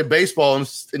decided to play baseball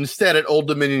instead at Old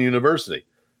Dominion University.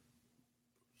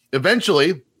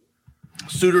 Eventually,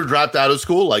 Sutter dropped out of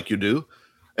school, like you do,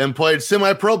 and played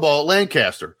semi-pro ball at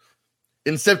Lancaster.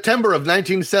 In September of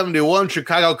 1971,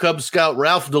 Chicago Cubs scout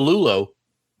Ralph DeLulo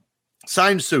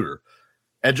signed Sutter.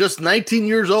 At just 19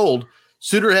 years old,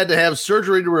 Sutter had to have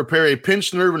surgery to repair a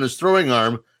pinched nerve in his throwing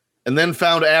arm, and then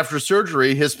found after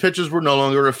surgery his pitches were no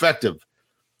longer effective.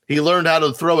 He learned how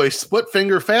to throw a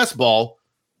split-finger fastball,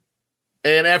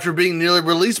 and after being nearly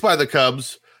released by the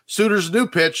Cubs, Sutter's new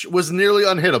pitch was nearly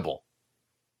unhittable.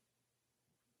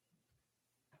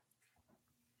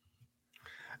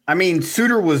 I mean,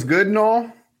 Sutter was good and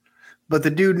all, but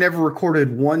the dude never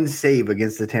recorded 1 save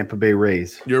against the Tampa Bay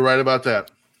Rays. You're right about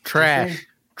that. Trash.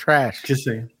 Trash. Just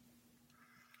saying.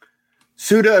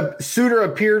 Suter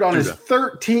appeared on his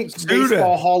 13th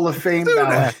Baseball Hall of Fame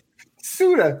ballot.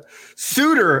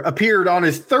 Suter appeared on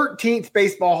his 13th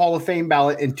Baseball Hall of Fame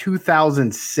ballot in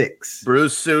 2006.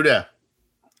 Bruce Sutter.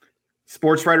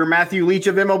 Sports writer Matthew Leach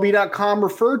of MLB.com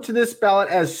referred to this ballot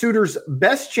as Suter's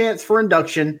best chance for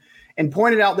induction and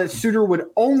pointed out that Suter would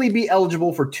only be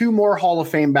eligible for 2 more Hall of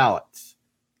Fame ballots.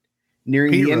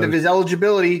 Nearing the end of his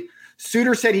eligibility,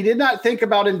 Suter said he did not think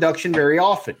about induction very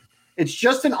often. It's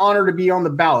just an honor to be on the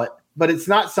ballot, but it's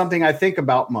not something I think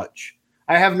about much.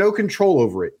 I have no control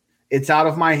over it. It's out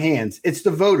of my hands. It's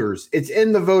the voters. It's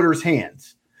in the voters'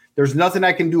 hands. There's nothing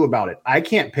I can do about it. I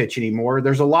can't pitch anymore.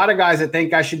 There's a lot of guys that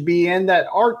think I should be in that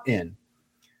aren't in.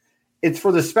 It's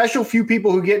for the special few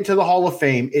people who get into the Hall of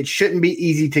Fame. It shouldn't be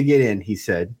easy to get in, he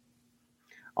said.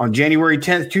 On January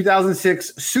 10th,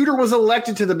 2006, Suter was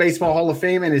elected to the Baseball Hall of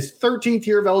Fame in his 13th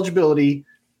year of eligibility,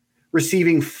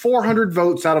 receiving 400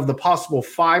 votes out of the possible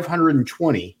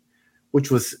 520,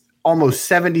 which was almost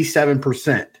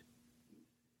 77%,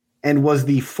 and was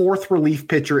the 4th relief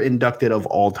pitcher inducted of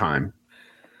all time.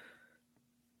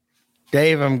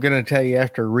 Dave, I'm going to tell you,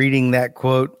 after reading that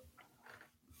quote,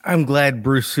 I'm glad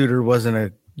Bruce Sutter wasn't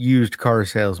a used car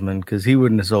salesman because he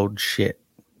wouldn't have sold shit.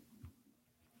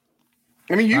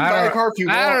 I mean, you can buy a car if you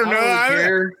want. I don't know. I don't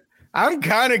care. I'm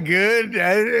kind of good.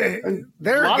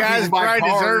 There are guys who probably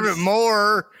deserve it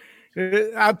more.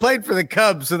 I played for the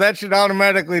Cubs, so that should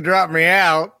automatically drop me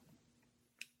out.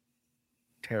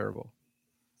 Terrible.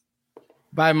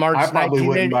 By March, I probably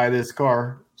wouldn't buy this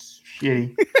car. It's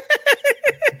shitty.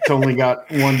 It's only got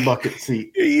 1 bucket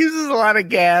seat. It uses a lot of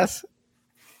gas.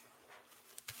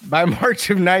 By March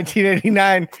of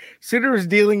 1989, Suter was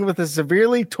dealing with a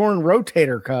severely torn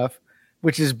rotator cuff,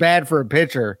 which is bad for a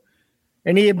pitcher,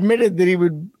 and he admitted that he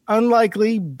would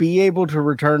unlikely be able to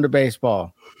return to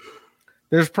baseball.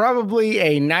 There's probably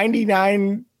a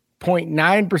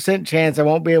 99.9% chance I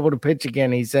won't be able to pitch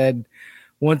again, he said,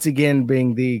 once again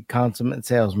being the consummate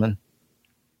salesman.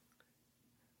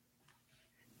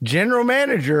 General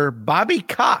manager Bobby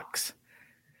Cox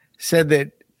said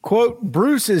that, quote,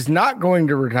 Bruce is not going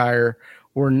to retire.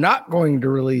 We're not going to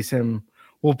release him.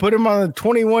 We'll put him on a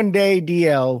 21-day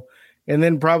DL and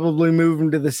then probably move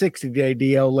him to the 60-day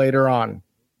DL later on.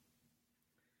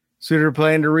 Suter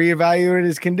planned to reevaluate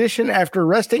his condition after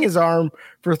resting his arm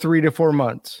for 3 to 4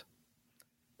 months.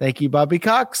 Thank you, Bobby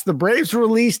Cox. The Braves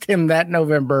released him that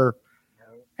November.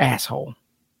 Asshole.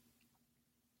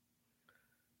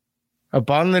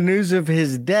 Upon the news of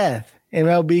his death,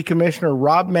 MLB Commissioner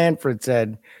Rob Manfred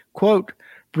said, quote,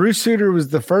 Bruce Sutter was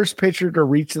the first pitcher to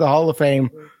reach the Hall of Fame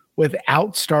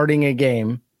without starting a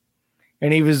game,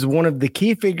 and he was one of the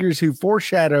key figures who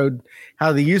foreshadowed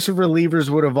how the use of relievers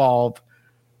would evolve.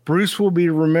 Bruce will be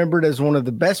remembered as one of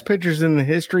the best pitchers in the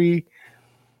history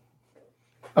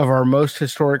of our most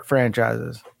historic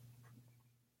franchises.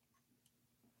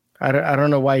 I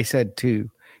don't know why he said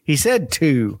 2. He said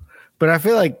 2, but I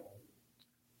feel like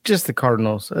just the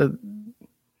Cardinals.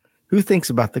 Who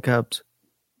thinks about the Cubs?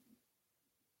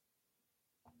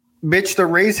 Bitch, the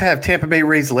Rays have Tampa Bay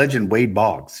Rays legend Wade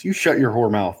Boggs. You shut your whore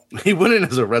mouth. He went in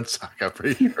as a Red Sox, I'm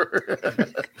pretty sure.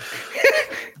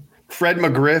 Fred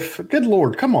McGriff. Good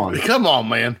Lord, come on. Come on,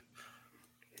 man.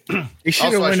 He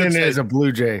should have went in as a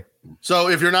Blue Jay. So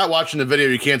if you're not watching the video,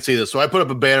 you can't see this. So I put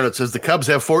up a banner that says the Cubs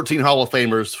have 14 Hall of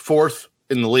Famers, 4th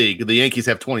in the league. The Yankees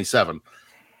have 27.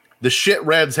 The shit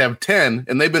Reds have 10,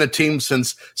 and they've been a team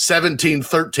since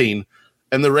 1713,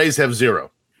 and the Rays have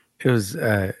 0. It was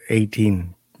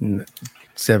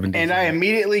 1870. And I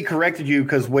immediately corrected you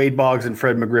because Wade Boggs and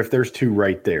Fred McGriff, there's 2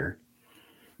 right there.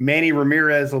 Manny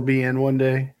Ramirez will be in one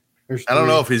day. I don't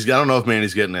know if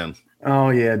Manny's getting in. Oh,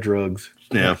 yeah, drugs.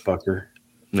 Yeah. Fucker.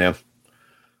 Yeah.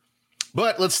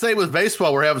 But let's stay with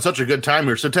baseball. We're having such a good time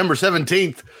here. September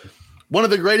 17th, one of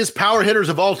the greatest power hitters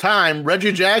of all time,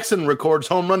 Reggie Jackson, records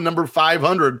home run number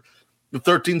 500, the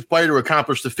 13th player to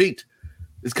accomplish the feat.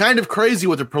 It's kind of crazy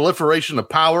with the proliferation of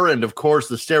power and, of course,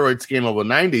 the steroid scandal of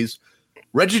the 90s.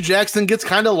 Reggie Jackson gets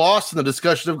kind of lost in the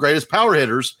discussion of greatest power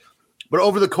hitters, but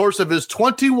over the course of his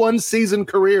 21-season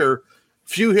career,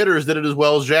 few hitters did it as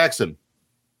well as Jackson.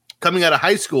 Coming out of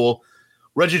high school,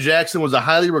 Reggie Jackson was a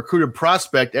highly recruited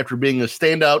prospect after being a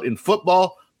standout in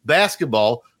football,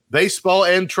 basketball, baseball,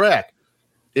 and track.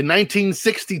 In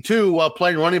 1962, while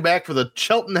playing running back for the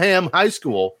Cheltenham High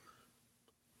School,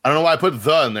 I don't know why I put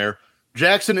the in there,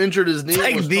 Jackson injured his knee.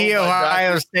 Like the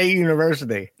Ohio State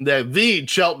University. The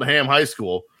Cheltenham High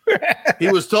School. He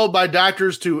was told by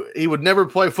doctors he would never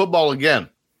play football again.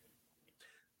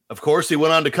 Of course, he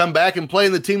went on to come back and play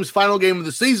in the team's final game of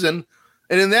the season.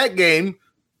 And in that game,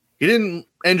 he didn't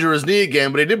injure his knee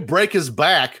again, but he did break his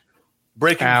back,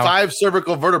 breaking 5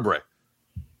 cervical vertebrae.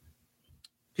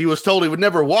 He was told he would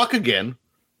never walk again,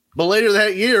 but later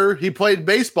that year, he played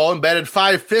baseball and batted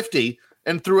 .550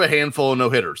 and threw a handful of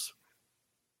no-hitters.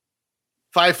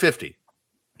 .550.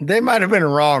 They might have been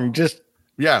wrong. Just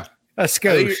a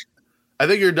skosh. I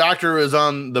think your doctor is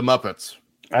on the Muppets.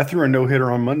 I threw a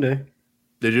no-hitter on Monday.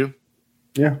 Did you?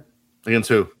 Yeah. Against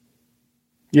who?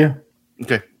 Yeah.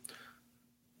 Okay.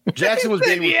 Jackson was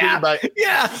being recruited by He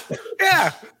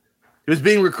was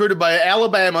being recruited by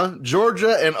Alabama,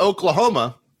 Georgia, and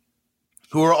Oklahoma,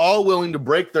 who were all willing to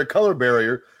break their color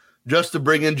barrier just to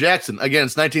bring in Jackson. Again,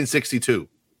 it's 1962.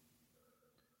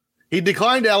 He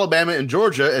declined Alabama and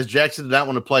Georgia as Jackson did not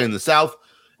want to play in the South,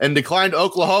 and declined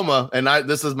Oklahoma, and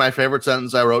this is my favorite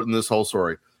sentence I wrote in this whole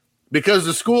story, because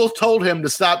the school told him to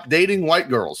stop dating white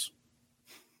girls.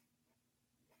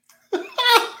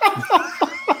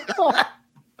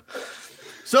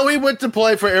 So he went to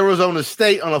play for Arizona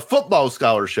State on a football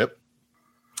scholarship.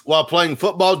 While playing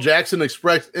football, Jackson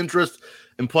expressed interest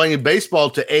in playing baseball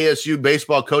to ASU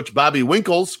baseball coach Bobby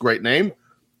Winkles, great name,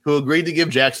 who agreed to give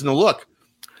Jackson a look.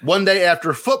 One day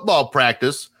after football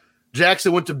practice,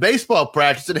 Jackson went to baseball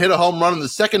practice and hit a home run on the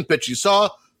second pitch he saw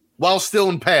while still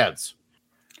in pads.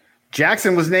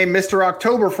 Jackson was named Mr.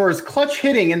 October for his clutch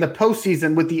hitting in the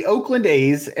postseason with the Oakland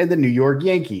A's and the New York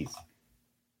Yankees.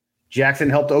 Jackson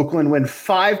helped Oakland win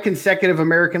 5 consecutive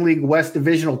American League West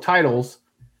divisional titles,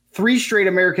 3 straight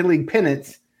American League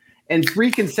pennants, and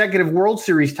 3 consecutive World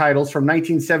Series titles from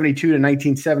 1972 to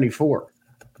 1974.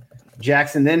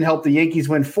 Jackson then helped the Yankees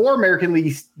win 4 American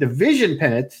League division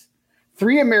pennants,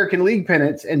 3 American League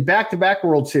pennants, and back-to-back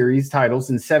World Series titles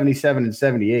in 77 and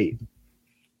 78.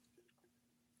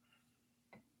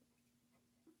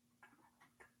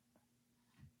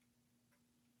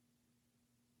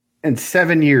 In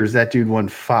 7 years, that dude won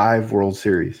 5 World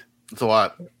Series. That's a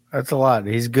lot. That's a lot.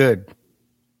 He's good.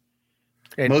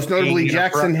 And most notably,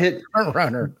 Jackson hit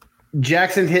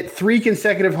 3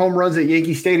 consecutive home runs at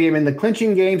Yankee Stadium in the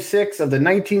clinching Game 6 of the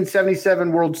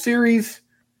 1977 World Series.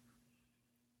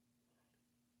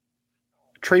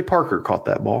 Trey Parker caught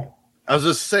that ball. I was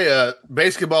just say,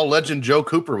 basketball legend Joe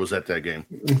Cooper was at that game.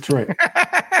 That's right.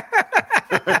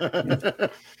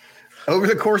 Over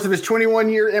the course of his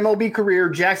 21-year MLB career,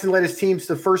 Jackson led his teams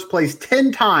to first place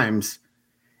 10 times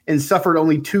and suffered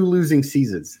only 2 losing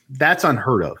seasons. That's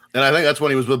unheard of. And I think that's when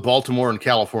he was with Baltimore and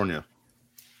California.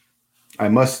 I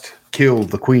must kill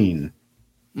the queen.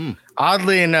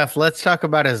 Oddly enough, let's talk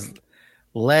about his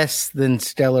less than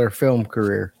stellar film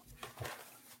career.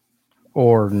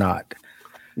 Or not.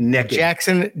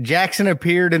 Naked. Jackson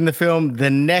appeared in the film The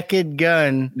Naked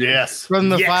Gun. Yes. From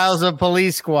the Files of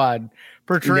Police Squad,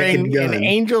 portraying an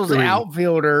Angels 3.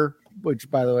 outfielder,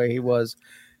 which, by the way, he was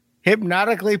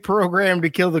hypnotically programmed to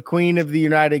kill the Queen of the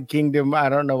United Kingdom. I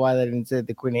don't know why they didn't say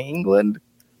the Queen of England.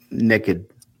 Naked.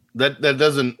 I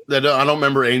don't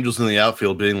remember Angels in the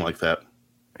outfield being like that.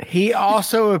 He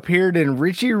also appeared in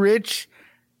Richie Rich,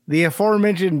 the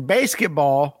aforementioned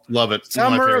Basketball. Love it.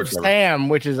 Summer of Sam,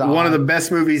 which is one of the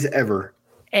best movies ever.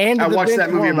 And I watched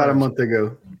that movie about a month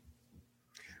ago.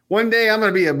 One day I'm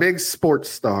going to be a big sports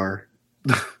star.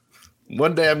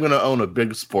 One day I'm going to own a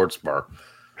big sports bar.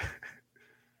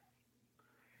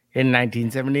 In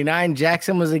 1979,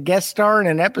 Jackson was a guest star in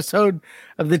an episode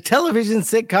of the television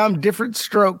sitcom Different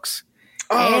Strokes.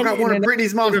 Oh, I got one of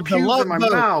Brittany's mom's pubes in my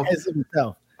mouth.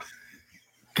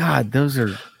 God,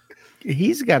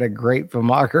 he's got a great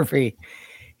filmography.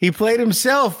 He played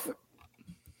himself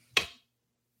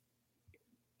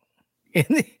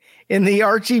in the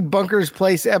Archie Bunker's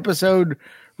Place episode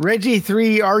Reggie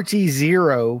 3, Archie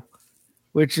 0,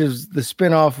 which is the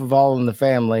spinoff of All in the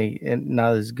Family, and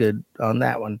not as good on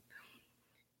that one.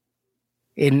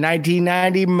 In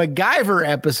 1990, MacGyver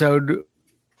episode,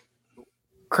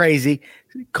 crazy,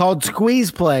 called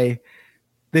Squeeze Play,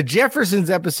 the Jeffersons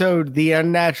episode, The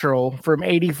Unnatural, from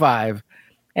 85,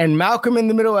 and Malcolm in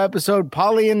the Middle episode,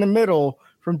 Polly in the Middle,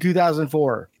 from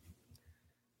 2004.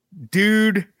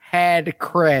 Dude had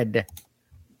cred.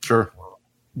 Sure.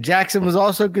 Jackson was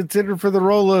also considered for the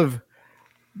role of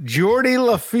Geordie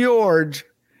LaForge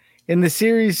in the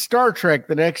series Star Trek: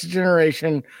 The Next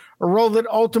Generation, a role that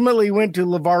ultimately went to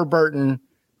LeVar Burton.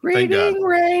 Reading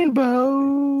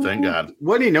Rainbow. Thank God.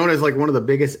 Wasn't he known as like one of the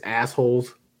biggest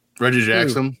assholes? Reggie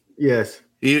Jackson? Ooh, yes.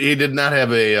 He did not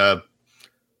have a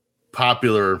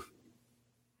popular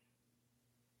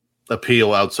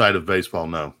appeal outside of baseball,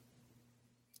 no.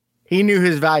 He knew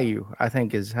his value, I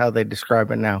think is how they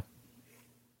describe it now.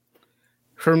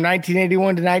 From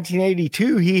 1981 to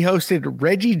 1982, he hosted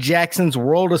Reggie Jackson's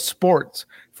World of Sports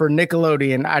for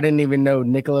Nickelodeon. I didn't even know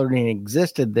Nickelodeon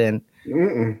existed then,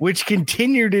 which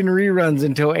continued in reruns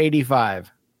until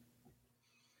 85.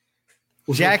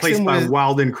 Was Jackson was by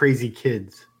Wild and Crazy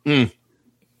Kids. You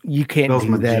can't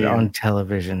do that on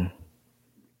television.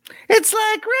 It's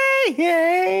like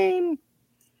rain.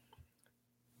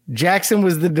 Jackson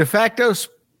was the de facto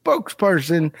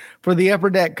spokesperson for the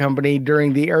Upper Deck Company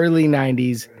during the early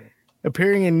 90s,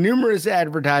 appearing in numerous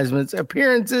advertisements,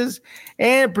 appearances,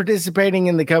 and participating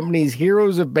in the company's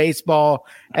Heroes of Baseball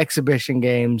exhibition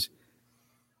games.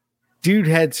 Dude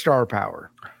had star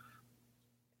power.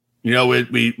 You know,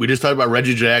 we just talked about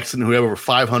Reggie Jackson, who had over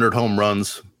 500 home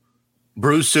runs.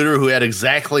 Bruce Sutter, who had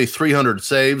exactly 300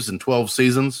 saves in 12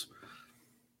 seasons.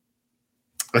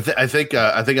 I think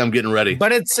I'm getting ready.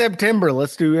 But it's September.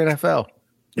 Let's do NFL.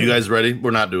 You guys ready?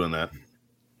 We're not doing that.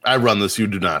 I run this. You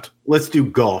do not. Let's do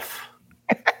golf.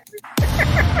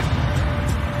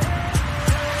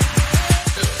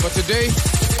 But today,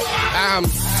 I'm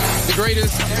the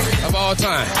greatest of all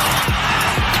time.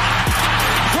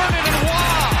 Turn it and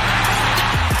wild.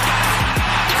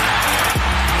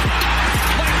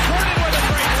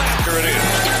 Here it is.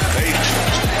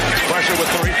 Pressure with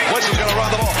three. Winston's going to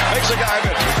run the ball. Makes a guy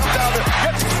miss. Comes down there.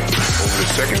 Gets over the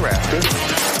second rafter.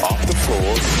 Off the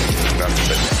floor. Nothing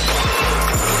but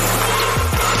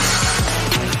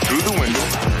through the window.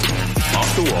 Off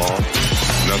the wall.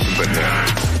 Nothing but net.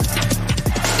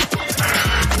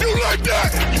 You like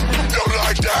that? You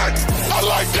like that? I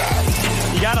like that.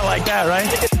 You got to like that, right?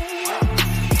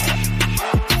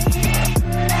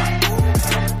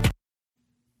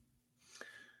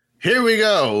 Here we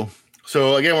go.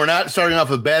 So, again, we're not starting off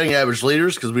with batting average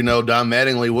leaders because we know Don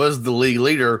Mattingly was the league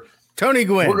leader. Tony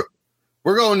Gwynn.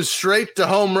 We're going straight to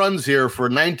home runs here for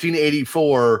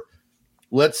 1984.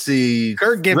 Let's see.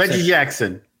 Kirk Gibson. Reggie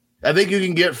Jackson. I think you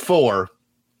can get 4.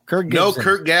 Kirk Gibson. No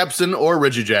Kirk Gabson or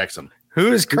Reggie Jackson.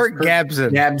 Who is Kirk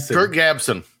Gabson? Kirk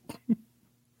Gabson.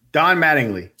 Don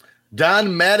Mattingly. Don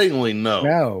Mattingly,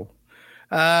 no.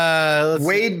 No.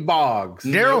 Wade Boggs.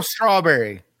 Darryl Nope.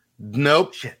 Strawberry.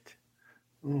 Nope. Shit.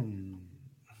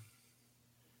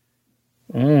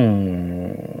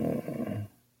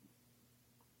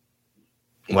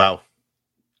 Wow.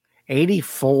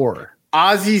 84.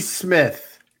 Ozzie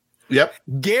Smith. Yep.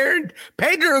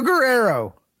 Pedro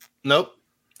Guerrero. Nope.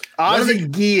 Ozzie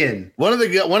Guillen. One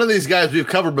of these guys we've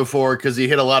covered before because he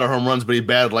hit a lot of home runs, but he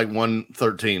batted like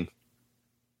 113.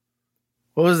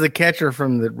 What was the catcher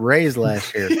from the Rays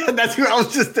last year? Yeah, that's who I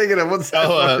was just thinking of. What's that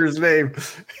fucker's name?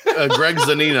 Greg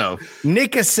Zanino.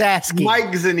 Nick Asaski.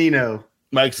 Mike Zanino.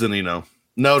 Mike Zanino.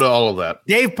 No to all of that.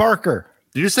 Dave Parker.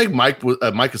 Did you say Mike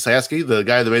Asaski, the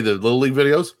guy that made the Little League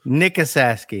videos? Nick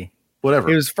Asaski. Whatever.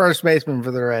 He was first baseman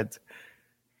for the Reds.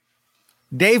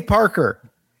 Dave Parker.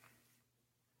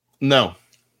 No.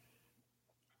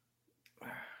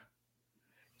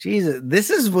 Jesus, this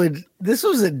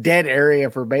was a dead area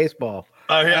for baseball.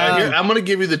 I'm going to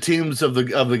give you the teams of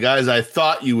the guys I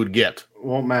thought you would get.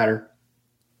 Won't matter.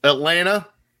 Atlanta,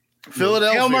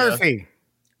 Philadelphia. Dale Murphy.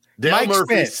 Dale Mike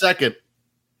Murphy Schmidt. second.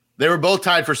 They were both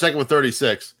tied for second with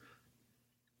 36.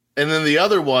 And then the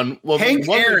other one, well, Hank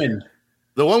Aaron.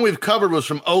 The one we've covered was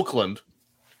from Oakland.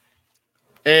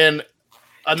 And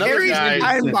another Gary guy,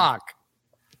 Steinbach.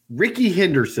 Ricky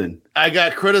Henderson. I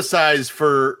got criticized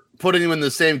for putting him in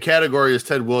the same category as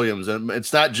Ted Williams. And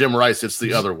it's not Jim Rice, it's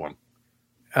the other one.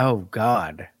 Oh,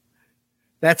 God.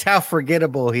 That's how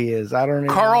forgettable he is. I don't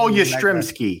know. Carl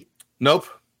Yastrzemski. Nope.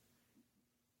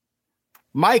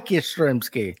 Mike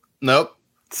Yastrzemski. Nope.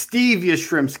 Steve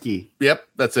Yastrzemski. Yep,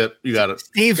 that's it. You got it.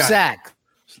 Steve Sack.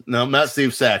 No, not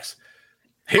Steve Sachs.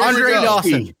 Here's Andre your go.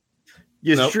 Dawson.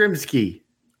 Yastrzemski.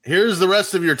 Here's the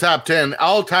rest of your top 10,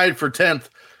 all tied for 10th.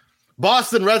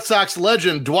 Boston Red Sox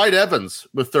legend Dwight Evans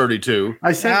with 32.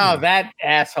 I said that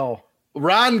asshole.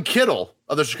 Ron Kittle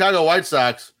of the Chicago White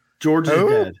Sox. George is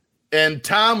dead. And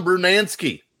Tom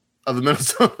Brunansky of the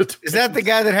Minnesota Twins. Is that the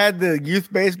guy that had the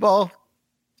youth baseball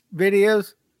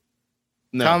videos?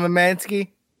 No. Tom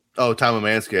Amansky? Oh, Tom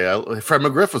Amansky. Fred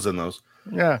McGriff was in those.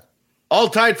 Yeah. All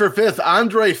tied for 5th.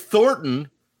 Andre Thornton,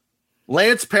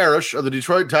 Lance Parrish of the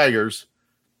Detroit Tigers,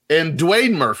 and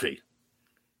Dwayne Murphy.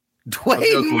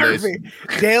 Dwayne Murphy.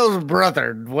 Dale's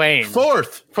brother, Dwayne.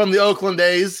 4th from the Oakland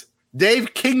A's,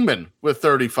 Dave Kingman with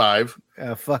 35.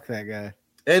 Fuck that guy.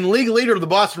 And league leader of the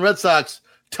Boston Red Sox,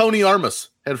 Tony Armas,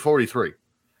 had 43.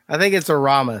 I think it's a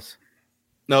Ramos.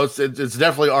 No, it's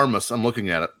definitely Armas. I'm looking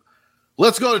at it.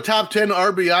 Let's go to top 10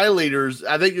 RBI leaders.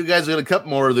 I think you guys are going to cut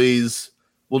more of these.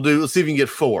 Let's see if you can get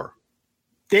 4.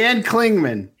 Dan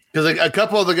Klingman. Because a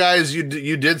couple of the guys you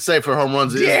did say for home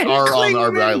runs are on the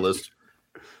RBI list.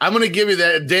 I'm going to give you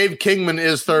that. Dave Kingman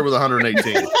is third with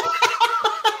 118.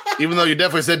 Even though you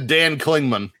definitely said Dan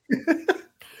Klingman.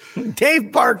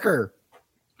 Dave Parker.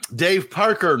 Dave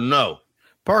Parker, no.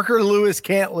 Parker Lewis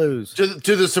can't lose. To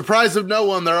the surprise of no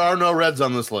one, there are no Reds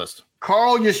on this list.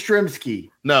 Carl Yastrzemski.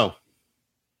 No.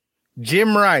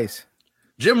 Jim Rice.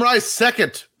 Jim Rice,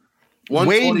 second.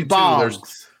 Wade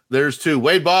Boggs. There's two.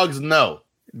 Wade Boggs, no.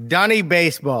 Donnie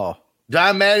Baseball.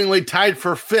 Don Mattingly tied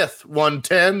for fifth,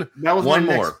 110. That was one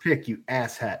my more. next pick, you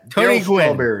asshat. Tony Darryl Gwynn.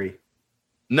 Strawberry.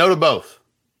 No to both.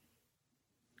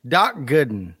 Doc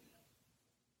Gooden.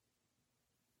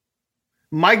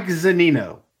 Mike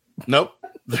Zanino. Nope.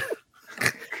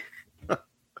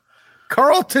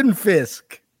 Carlton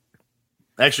Fisk.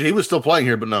 Actually, he was still playing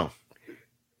here, but no.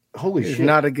 Holy He's shit.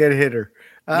 not a good hitter.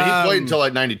 I mean, he played until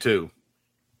like 92.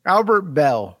 Albert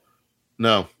Bell.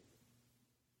 No.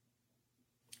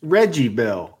 Reggie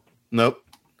Bell. Nope.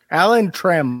 Alan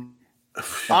Trem.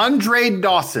 Andre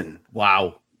Dawson.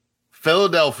 Wow.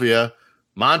 Philadelphia,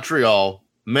 Montreal,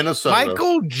 Minnesota.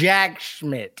 Michael Jack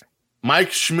Schmidt.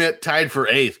 Mike Schmidt tied for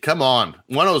eighth. Come on.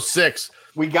 106.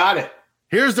 We got it.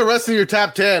 Here's the rest of your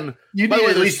top 10. You By need the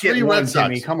way, at least there's get three one, Red Sox.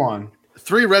 Timmy. Come on.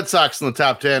 3 Red Sox in the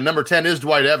top 10. Number 10 is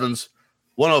Dwight Evans,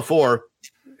 104.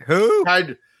 Who?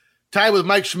 Tied with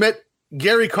Mike Schmidt,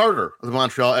 Gary Carter of the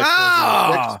Montreal Expos.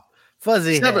 Ah,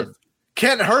 fuzzy head. 7th.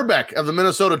 Kent Herbeck of the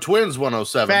Minnesota Twins,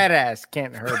 107. Fat ass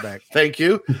Kent Herbeck. Thank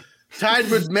you. Tied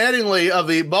with Mattingly of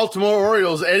the Baltimore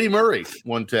Orioles, Eddie Murray,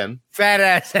 110. Fat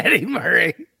ass Eddie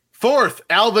Murray. 4th,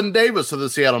 Alvin Davis of the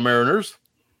Seattle Mariners.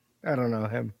 I don't know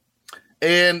him.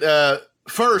 And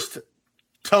 1st,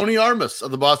 Tony Armas of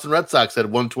the Boston Red Sox at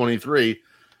 123.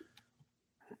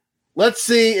 Let's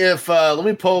see if let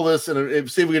me pull this and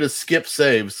see if we can just skip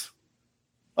saves.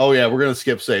 Oh yeah, we're gonna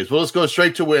skip saves. Well, let's go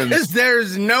straight to wins. Because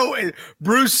there's no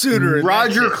Bruce Sutter.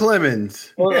 Roger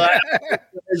Clemens.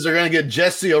 They're gonna get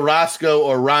Jesse Orozco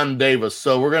or Ron Davis.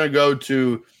 So we're gonna go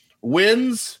to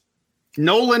wins.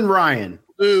 Nolan Ryan.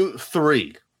 2,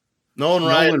 3.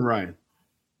 Nolan Ryan.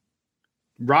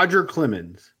 Roger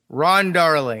Clemens. Ron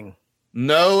Darling.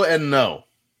 No and no.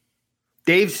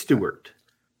 Dave Stewart.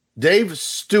 Dave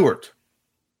Stewart.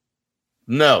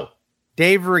 No.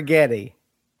 Dave Righetti.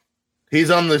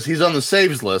 He's on the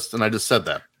saves list, and I just said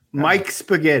that. Mike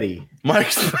Spaghetti.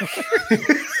 Mike.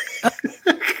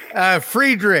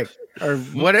 Friedrich. Or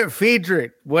whatever.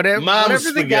 Friedrich. Whatever the guy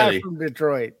Spaghetti. from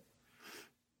Detroit.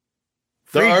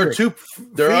 There are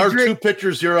Friedrich. two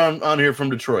pitchers here on here from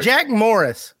Detroit. Jack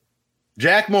Morris.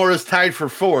 Jack Morris tied for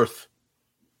 4th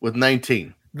with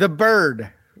 19. The Bird.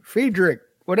 Friedrich.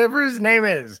 Whatever his name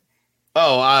is.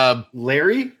 Oh,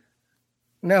 Larry?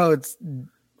 No, it's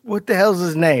what the hell's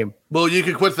his name? well, you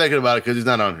can quit thinking about it because he's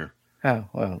not on here. Oh,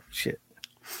 well, shit.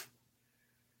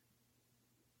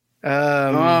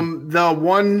 The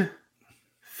one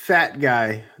fat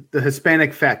guy, the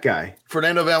Hispanic fat guy.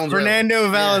 Fernando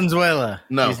Valenzuela.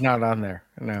 No. He's not on there.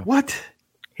 No. What?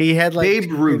 He had like Babe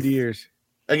 2 Ruth. years.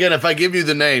 Again, if I give you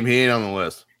the name, he ain't on the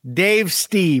list. Dave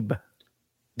Steeb.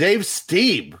 Dave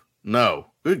Steeb. No.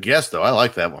 Good guess, though. I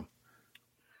like that one.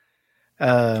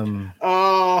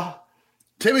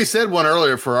 Timmy said one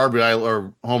earlier for RBI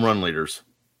or home run leaders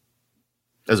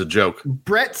as a joke.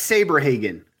 Brett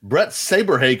Saberhagen. Brett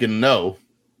Saberhagen, no.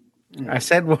 I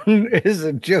said one is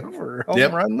a joke for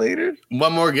home run leaders.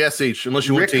 One more guess each, unless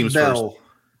you want Rick teams Bell. first.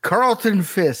 Carlton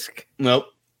Fisk. Nope.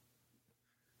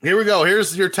 Here we go.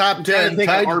 Here's your top 10.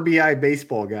 Tied RBI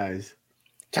baseball guys.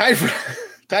 Tied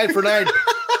for 9.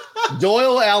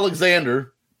 Doyle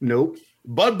Alexander. Nope.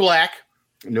 Bud Black.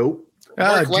 Nope.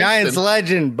 Mark Giants Langston.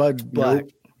 legend Bud Black.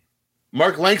 Nope.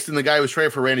 Mark Langston, the guy who was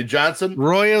traded for Randy Johnson.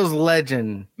 Royals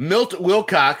legend. Milt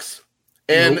Wilcox.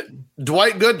 And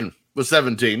Dwight Gooden was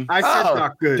 17. I said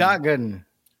Doc Good. Doc Gooden.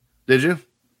 Did you?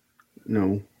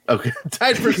 No. Okay.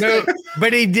 Tied for 6.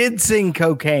 But he did sing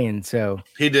cocaine, so.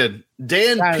 He did.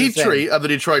 Dan Petrie of the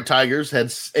Detroit Tigers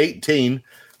had 18.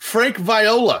 Frank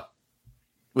Viola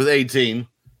with 18.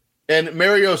 And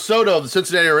Mario Soto of the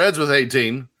Cincinnati Reds with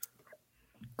 18.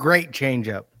 Great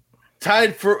changeup.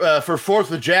 Tied for 4th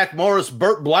with Jack Morris.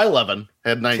 Burt Blyleven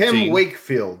had 19. Tim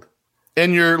Wakefield.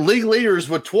 And your league leaders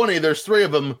with 20, there's 3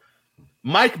 of them.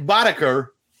 Mike Boddicker,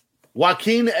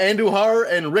 Joaquin Andujar,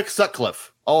 and Rick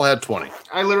Sutcliffe all had 20.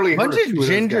 I literally Bunch heard of 2 those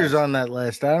gingers guys. on that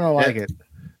list. I don't like it.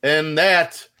 And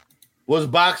that was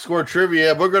box score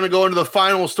trivia. We're going to go into the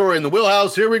final story in the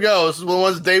wheelhouse. Here we go. This is one of the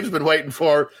ones Dave's been waiting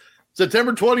for.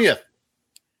 September 20th.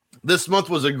 This month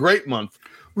was a great month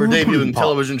for debuting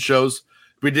television shows.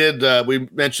 We did. We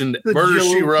mentioned The Murder,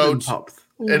 Jill She Wrote.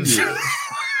 and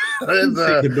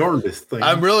the darndest thing.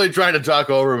 I'm really trying to talk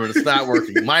over him, and it's not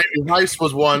working. Miami Vice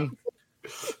was one.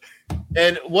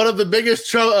 And one of the biggest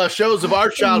shows of our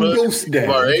childhood, of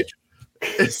our age,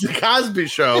 is the Cosby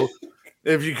Show.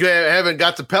 If you haven't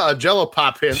got the Jello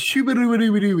pop in,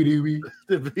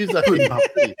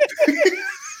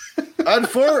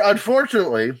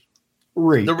 unfortunately,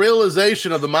 the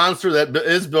realization of the monster that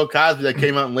is Bill Cosby that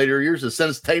came out in later years has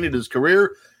since tainted his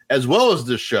career as well as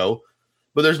this show.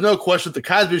 But there's no question that the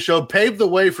Cosby Show paved the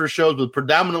way for shows with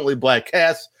predominantly black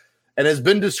casts and has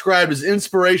been described as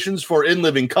inspirations for In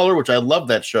Living Color, which I love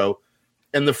that show,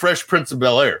 and The Fresh Prince of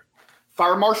Bel-Air.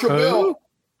 Fire Marshal Bill.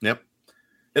 Yep.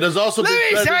 It has also Let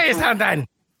me show you something.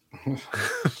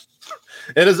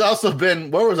 It has also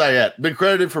been, where was I at? Been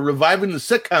credited for reviving the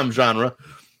sitcom genre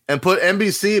and put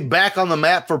NBC back on the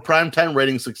map for primetime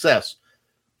rating success.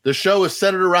 The show is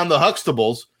centered around the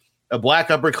Huxtables, a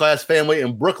black upper-class family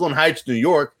in Brooklyn Heights, New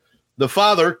York. The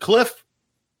father, Cliff,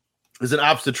 is an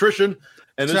obstetrician,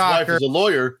 and his wife is a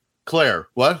lawyer, Claire.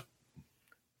 What?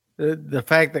 The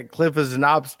fact that Cliff is an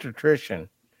obstetrician.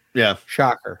 Yeah.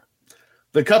 Shocker.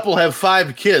 The couple have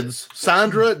 5 kids,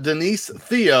 Sandra, Denise,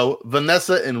 Theo,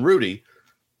 Vanessa, and Rudy.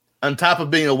 On top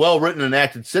of being a well-written and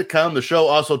acted sitcom, the show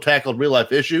also tackled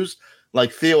real-life issues,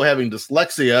 like Theo having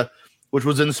dyslexia, which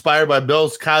was inspired by Bill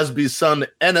Cosby's son,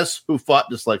 Ennis, who fought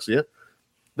dyslexia.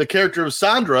 The character of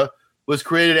Sandra was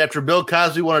created after Bill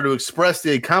Cosby wanted to express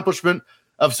the accomplishment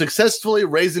of successfully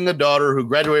raising a daughter who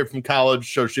graduated from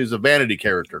college, so she's a vanity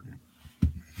character.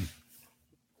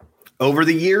 Over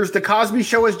the years, The Cosby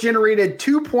Show has generated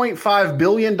 $2.5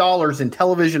 billion in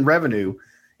television revenue,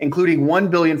 including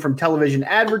 $1 billion from television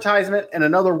advertisement and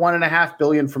another $1.5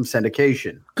 billion from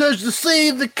syndication. Because you see,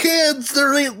 the kids,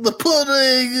 they're eating the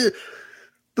pudding.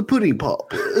 The pudding pop.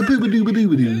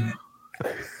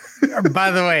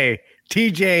 By the way,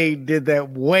 TJ did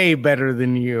that way better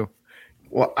than you.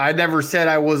 Well, I never said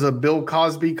I was a Bill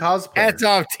Cosby cosplayer. Hats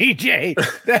off, TJ.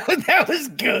 That was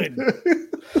good.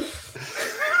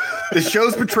 The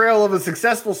show's portrayal of a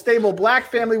successful, stable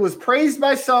black family was praised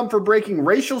by some for breaking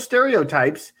racial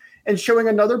stereotypes and showing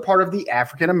another part of the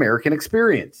African-American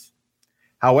experience.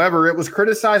 However, it was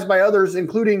criticized by others,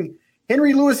 including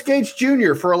Henry Louis Gates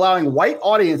Jr., for allowing white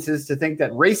audiences to think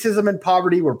that racism and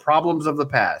poverty were problems of the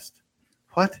past.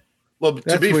 What? Well,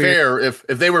 to be fair, if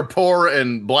they were poor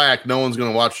and black, no one's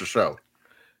going to watch the show.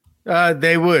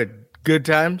 They would. Good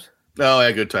times? Oh,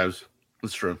 yeah, good times.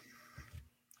 That's true.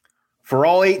 For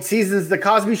all 8 seasons, The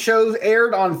Cosby Show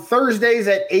aired on Thursdays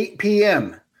at 8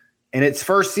 p.m. In its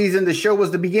first season, the show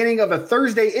was the beginning of a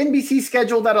Thursday NBC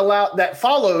schedule that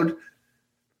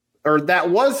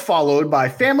was followed by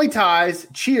Family Ties,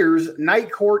 Cheers, Night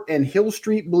Court, and Hill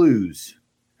Street Blues.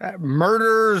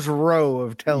 Murderer's Row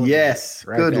of television. Yes,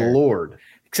 right good there. Lord.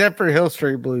 Except for Hill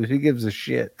Street Blues. Who gives a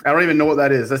shit? I don't even know what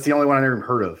that is. That's the only one I've never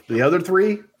heard of. The other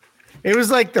 3? It was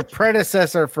like the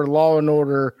predecessor for Law and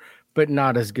Order, but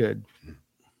not as good.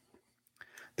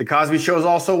 The Cosby Show is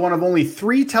also one of only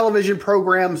 3 television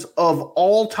programs of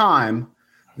all time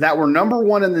that were number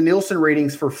 1 in the Nielsen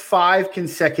ratings for 5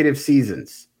 consecutive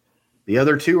seasons. The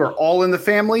other 2 are All in the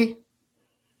Family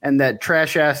and that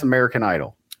trash-ass American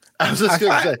Idol. I was just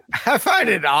going to say. I find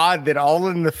it odd that All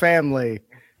in the Family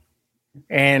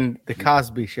and the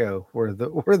Cosby Show were the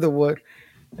what?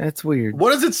 That's weird.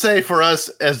 What does it say for us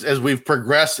as we've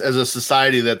progressed as a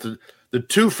society that the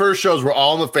 2 first shows were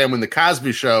All in the Family and the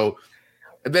Cosby Show,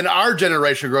 and then our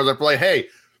generation grows up like, hey,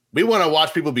 we want to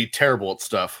watch people be terrible at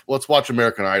stuff. Let's watch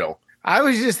American Idol. I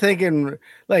was just thinking,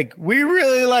 like, we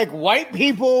really like white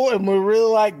people and we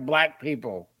really like black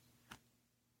people.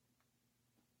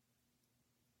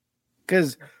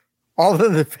 Because All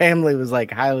in the Family was like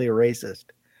highly racist.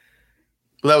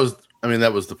 Well,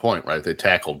 that was the point, right? They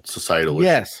tackled societal issues.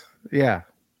 Yes. Yeah.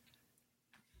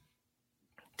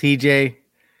 TJ,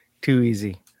 too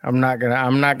easy. I'm not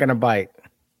gonna bite.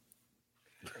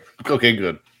 Okay,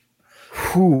 good.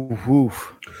 Whew.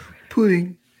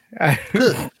 Pudding.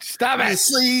 Stop it. You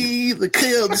see the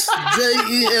kids,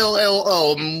 JELLO.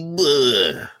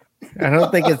 I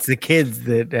don't think it's the kids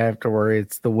that have to worry.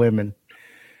 It's the women.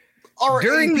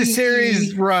 During the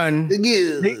series run,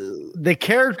 the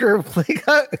character of Cliff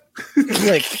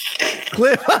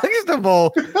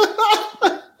Huxtable.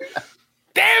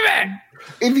 Damn it!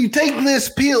 If you take this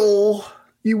pill,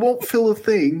 you won't feel a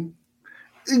thing.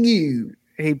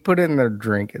 He put it in their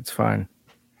drink. It's fine.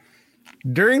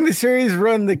 During the series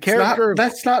run, the character...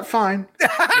 That's not fine.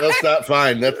 That's not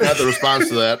fine. That's not the response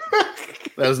to that.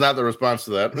 That is not the response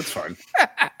to that. That's fine.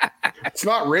 It's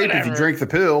not rape if you drink the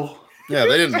pill. Yeah,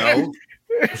 they didn't know.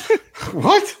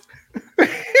 What?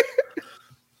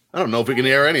 I don't know if we can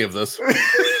air any of this.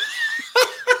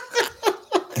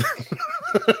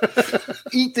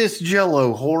 Eat this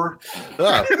Jello, whore.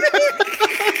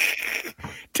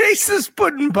 taste this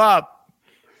pudding pop.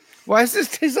 Why does this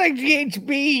taste like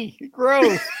GHB?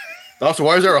 Gross. Also,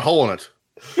 why is there a hole in it?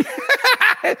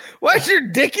 Why's your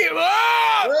dick in?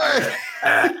 Oh!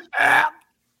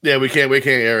 Yeah, we can't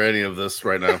air any of this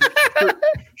right now.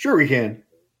 Sure we can.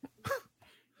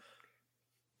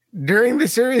 During the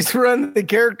series run, the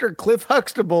character Cliff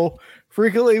Huxtable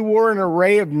frequently wore an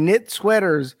array of knit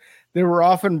sweaters that were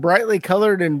often brightly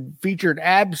colored and featured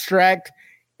abstract,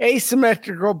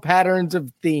 asymmetrical patterns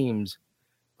of themes.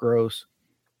 Gross.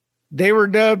 They were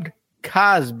dubbed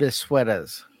Cosby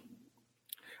sweaters,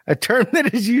 a term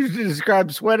that is used to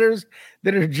describe sweaters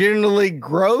that are generally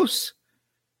gross,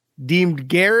 deemed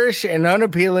garish, and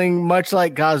unappealing, much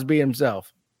like Cosby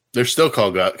himself. They're still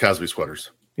called Cosby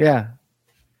sweaters. Yeah.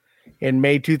 In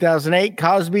May 2008,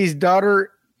 Cosby's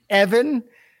daughter, Evan,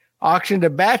 auctioned a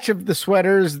batch of the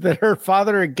sweaters that her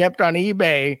father had kept on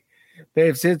eBay. They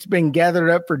have since been gathered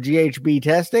up for GHB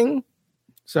testing.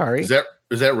 Sorry. Is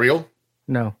that real?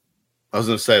 No. I was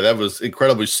going to say that was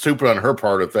incredibly stupid on her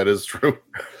part if that is true.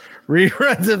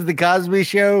 Reruns of The Cosby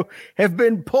Show have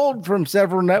been pulled from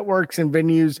several networks and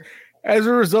venues as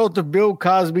a result of Bill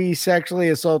Cosby sexually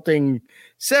assaulting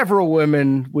several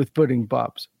women with pudding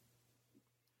pops.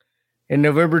 In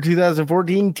November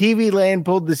 2014, TV Land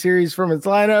pulled the series from its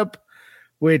lineup,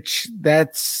 which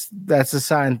that's a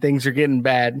sign things are getting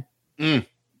bad.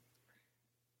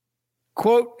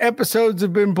 Quote, episodes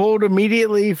have been pulled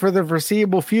immediately for the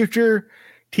foreseeable future.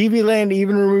 TV Land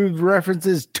even removed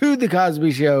references to The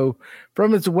Cosby Show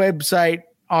from its website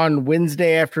on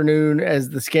Wednesday afternoon as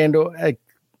the scandal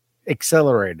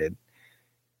accelerated.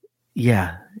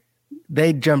 Yeah,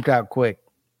 they jumped out quick.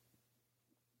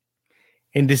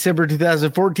 In December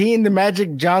 2014, the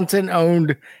Magic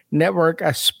Johnson-owned network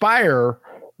Aspire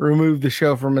removed the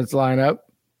show from its lineup.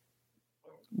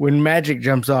 When Magic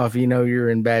jumps off, you know you're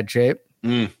in bad shape.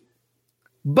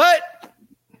 But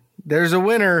there's a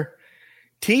winner.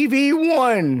 TV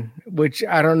One, which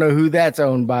I don't know who that's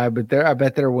owned by, but I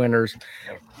bet they're winners,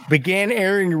 began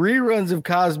airing reruns of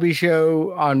Cosby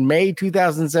Show on May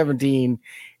 2017.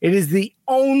 It is the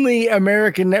only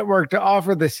American network to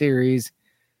offer the series,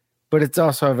 but it's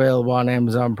also available on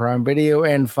Amazon Prime Video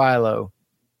and Philo.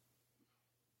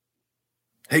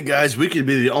 Hey guys, we could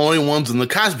be the only ones in the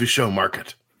Cosby Show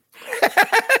market.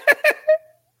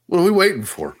 What are we waiting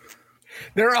for?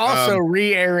 They're also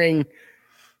re-airing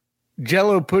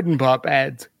Jell-O Pudding Pop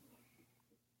ads.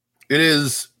 It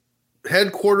is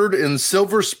headquartered in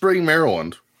Silver Spring,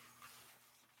 Maryland.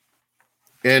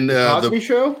 And Cosby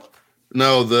Show?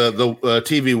 No, the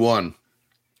TV One.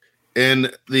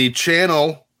 And the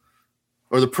channel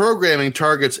or the programming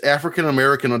targets African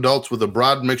American adults with a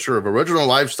broad mixture of original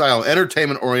lifestyle,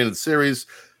 entertainment-oriented series,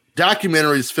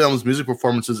 documentaries, films, music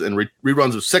performances, and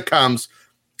reruns of sitcoms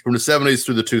from the 70s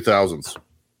through the 2000s.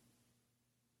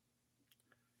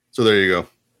 So there you go.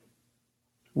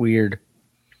 Weird.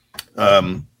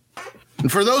 And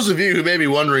for those of you who may be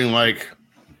wondering, like,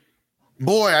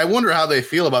 boy, I wonder how they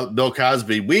feel about Bill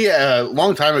Cosby. We a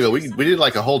long time ago, we did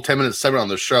like a whole 10-minute segment on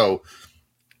the show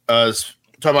talking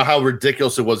about how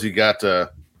ridiculous it was he got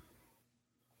the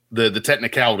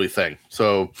technicality thing.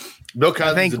 So Bill Cosby.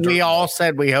 I think we all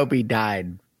said we hope he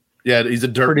died. Yeah, he's a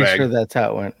dirtbag. Pretty sure that's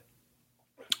how it went.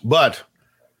 But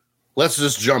let's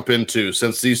just jump into,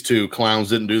 since these two clowns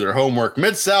didn't do their homework,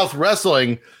 Midsouth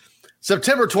Wrestling,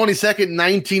 September 22nd,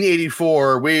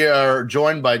 1984. We are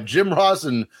joined by Jim Ross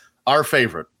and our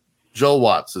favorite, Joel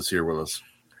Watts, is here with us.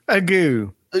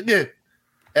 Agoo. Yeah.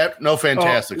 No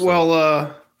fantastic.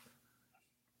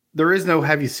 There is no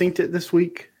Have You Synced It this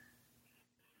week?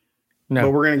 No.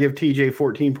 But we're going to give TJ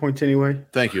 14 points anyway.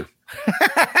 Thank you.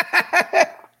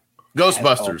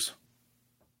 Ghostbusters.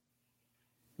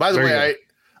 By the way,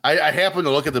 I happened to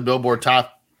look at the Billboard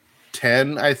Top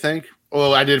 10, I think.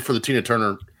 Well, I did for the Tina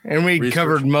Turner. And we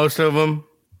covered most of them.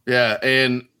 Yeah,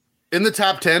 and in the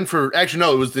top 10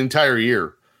 it was the entire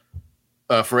year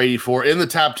for 84. In the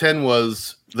top 10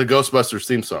 was the Ghostbusters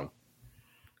theme song.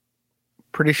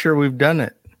 Pretty sure we've done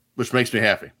it. Which makes me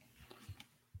happy.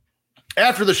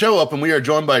 After the show opened, we are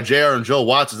joined by JR and Joel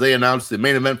Watts as they announced the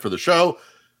main event for the show.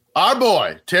 Our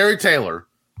boy, Terry Taylor,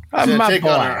 is going to take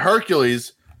on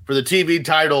Hercules for the TV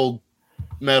title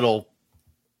medal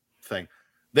thing.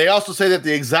 They also say that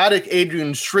the exotic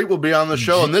Adrian Street will be on the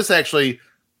show, and this actually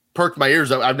perked my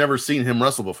ears. I've never seen him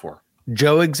wrestle before.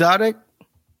 Joe Exotic?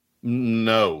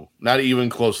 No, not even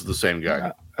close to the same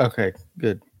guy. Okay,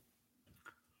 good.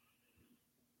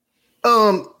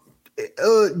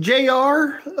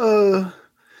 JR,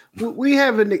 we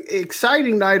have an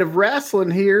exciting night of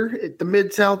wrestling here at the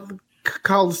Mid-South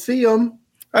Coliseum.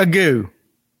 Agoo.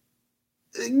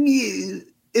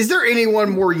 Is there anyone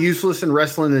more useless in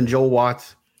wrestling than Joel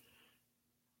Watts?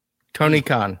 Tony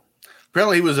Khan.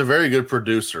 Apparently, he was a very good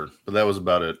producer, but that was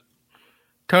about it.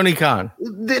 Tony Khan.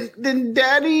 Then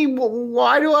Daddy,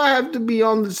 why do I have to be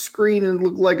on the screen and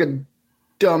look like a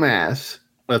dumbass?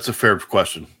 That's a fair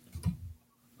question.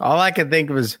 All I could think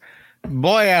was,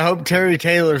 boy, I hope Terry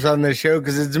Taylor's on this show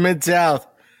because it's Mid-South.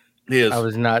 He is. I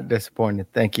was not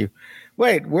disappointed. Thank you.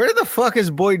 Wait, where the fuck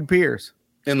is Boyd Pierce?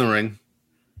 In the ring.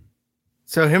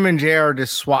 So him and JR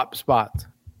just swap spots.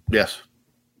 Yes.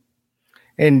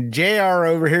 And JR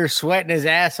over here sweating his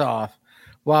ass off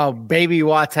while Baby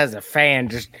Watts has a fan.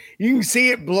 Just you can see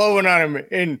it blowing on him.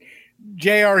 And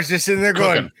JR's just in there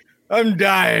going, I'm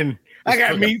dying. I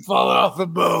got meat falling off the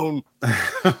bone.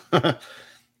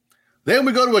 Then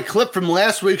we go to a clip from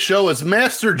last week's show as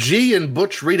Master G and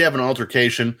Butch Reed have an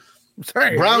altercation.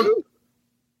 Sorry. Brown. Who?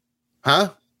 Huh?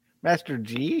 Master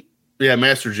G? Yeah,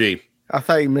 Master G. I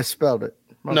thought you misspelled it.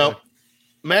 Okay. No.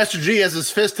 Master G has his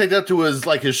fist taken up to his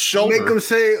shoulder. Make him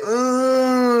say,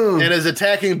 and is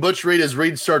attacking Butch Reed as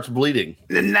Reed starts bleeding.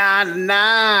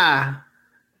 Nah.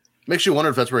 Makes you wonder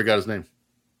if that's where he got his name.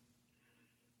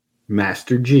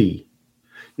 Master G.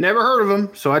 Never heard of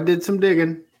him, so I did some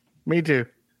digging. Me too.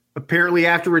 Apparently,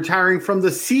 after retiring from the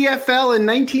CFL in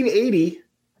 1980,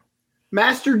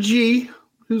 Master G,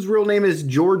 whose real name is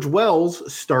George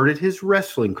Wells, started his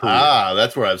wrestling career. Ah,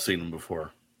 that's where I've seen him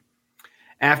before.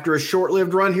 After a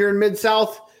short-lived run here in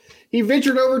Mid-South, he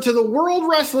ventured over to the World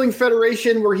Wrestling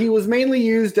Federation, where he was mainly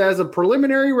used as a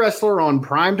preliminary wrestler on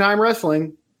Primetime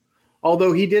Wrestling,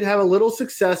 although he did have a little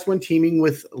success when teaming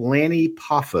with Lanny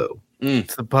Poffo.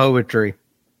 It's the poetry.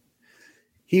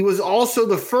 He was also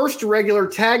the first regular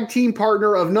tag team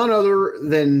partner of none other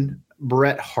than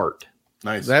Bret Hart.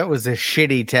 Nice. That was a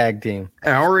shitty tag team.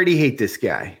 I already hate this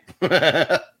guy.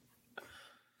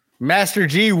 Master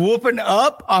G whooping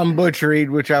up on Butch Reed,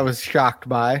 which I was shocked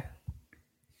by.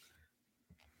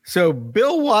 So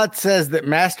Bill Watts says that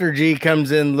Master G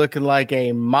comes in looking like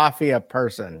a mafia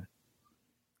person.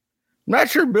 I'm not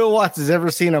sure Bill Watts has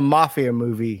ever seen a mafia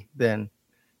movie then.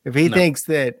 If he thinks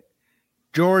that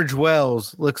George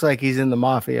Wells looks like he's in the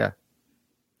mafia.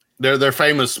 They're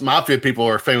famous. Mafia people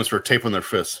are famous for taping their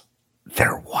fists.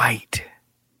 They're white.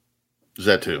 Is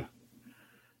that too?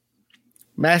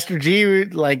 Master G,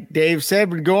 like Dave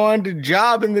said, would go on to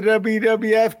job in the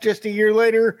WWF just a year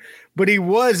later, but he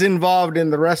was involved in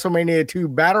the WrestleMania 2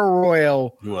 Battle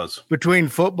Royal between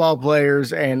football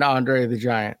players and Andre the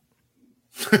Giant.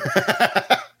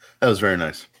 That was very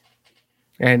nice.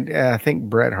 And I think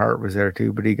Bret Hart was there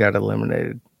too, but he got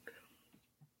eliminated.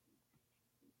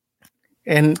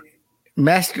 And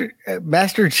Master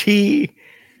G,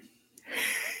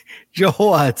 Joel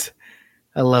Watts,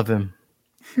 I love him.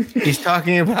 He's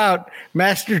talking about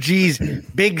Master G's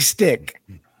big stick.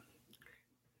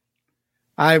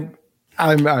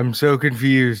 I'm so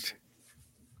confused.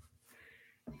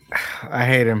 I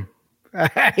hate him.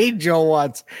 I hate Joel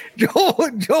Watts.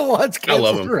 Joel Watts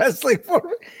canceled wrestling for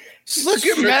me. Look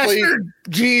at Master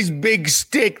G's big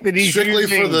stick that he's strictly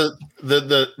using. for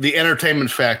the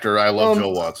entertainment factor. I love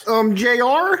Joel Watts.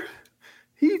 JR,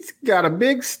 he's got a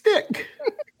big stick.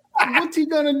 What's he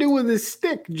gonna do with his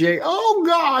stick, Jay? Oh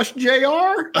gosh,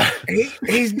 JR,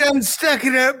 he's done stuck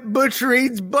it up Butch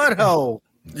Reed's butthole.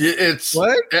 It's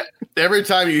what? Every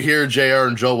time you hear JR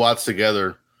and Joe Watts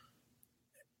together,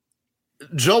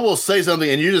 Joe will say something,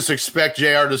 and you just expect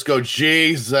JR to just go,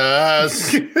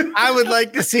 Jesus. I would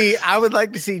like to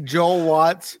see Joel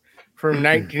Watts from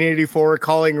 1984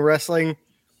 calling wrestling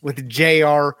with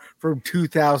JR from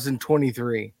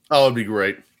 2023. Oh, it'd be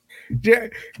great.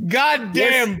 God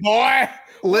damn, boy.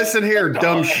 Listen here,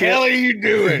 dumb shit. What the hell are you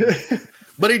doing?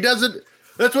 But he doesn't.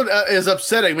 That's what is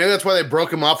upsetting. Maybe that's why they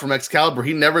broke him off from Excalibur.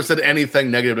 He never said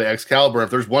anything negative to Excalibur. If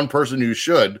there's one person who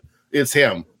should, it's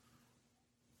him.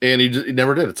 And he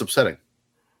never did. It's upsetting.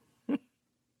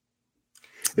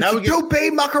 Now we Joe Bay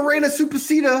Macarena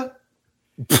Supercita.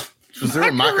 Was there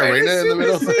a Macarena in the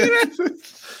middle?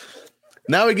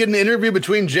 Now we get an interview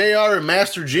between JR and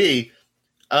Master G.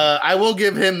 I will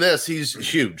give him this. He's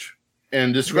huge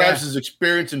and describes his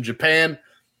experience in Japan.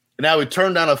 And now he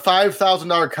turned down a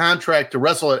 $5,000 contract to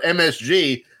wrestle at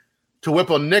MSG to whip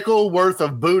a nickel worth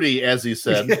of booty, as he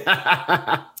said.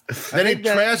 Then he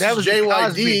trashes that was the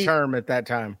Cosby JYD term at that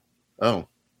time. Oh.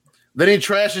 Then he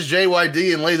trashes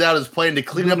JYD and lays out his plan to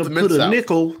clean up the Mid-South. Put a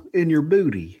nickel in your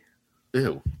booty.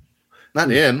 Ew. Not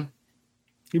in.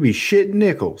 You be shitting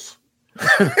nickels.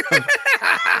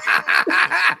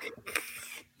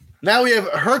 Now we have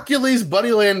Hercules,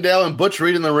 Buddy Landell, and Butch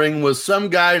Reed in the ring with some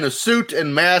guy in a suit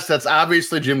and mask. That's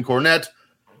obviously Jim Cornette.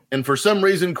 And for some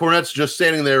reason, Cornette's just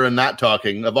standing there and not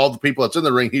talking. Of all the people that's in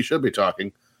the ring, he should be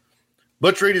talking.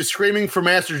 Butch Reed is screaming for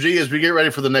Master G as we get ready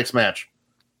for the next match.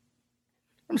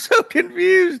 I'm so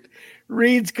confused.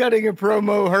 Reed's cutting a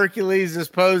promo. Hercules is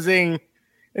posing.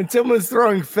 And someone's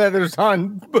throwing feathers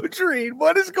on Butch Reed.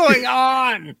 What is going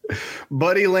on?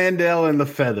 Buddy Landell and the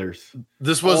feathers.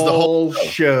 This was the whole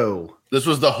show. This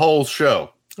was the whole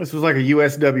show. This was like a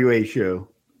USWA show.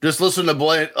 Just listen to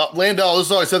Landell. This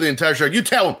is all I said the entire show. You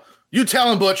tell him. You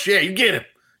tell him, Butch. Yeah, you get him.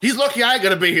 He's lucky I ain't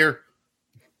going to be here.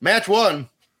 Match 1.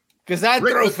 Because I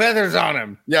throw feathers on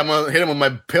him. Yeah, I'm going to hit him with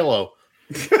my pillow.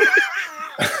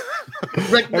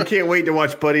 I can't wait to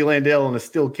watch Buddy Landell in a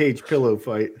steel cage pillow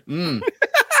fight.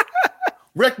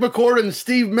 Rick McCord and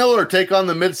Steve Miller take on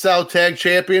the Mid-South Tag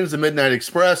Champions, the Midnight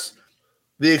Express.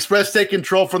 The Express take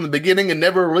control from the beginning and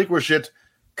never relinquish it.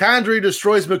 Condrey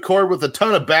destroys McCord with a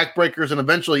ton of backbreakers, and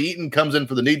eventually Eaton comes in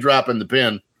for the knee drop and the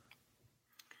pin.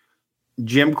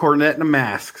 Jim Cornette in a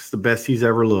mask. It's the best he's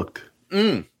ever looked.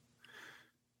 Did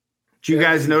you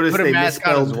guys notice they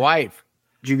misspelled his wife?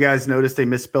 Did you guys notice they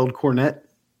misspelled Cornette?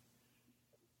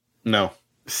 No.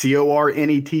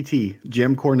 Cornett.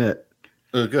 Jim Cornette.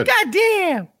 Good. God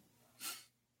damn.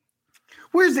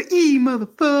 Where's the E,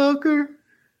 motherfucker?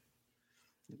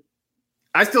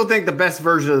 I still think the best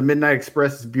version of the Midnight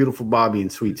Express is Beautiful Bobby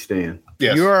and Sweet Stan.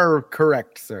 Yes. You are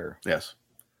correct, sir. Yes.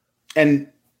 And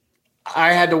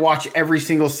I had to watch every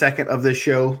single second of this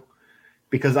show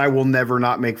because I will never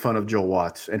not make fun of Joel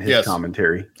Watts and his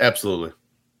commentary. Absolutely.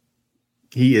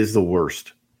 He is the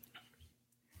worst.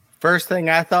 First thing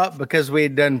I thought, because we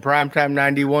had done Primetime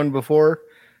 91 before,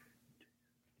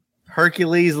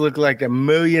 Hercules looked like $1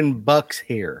 million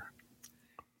here.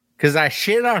 Because I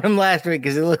shit on him last week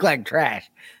because he looked like trash.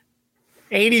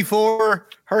 84,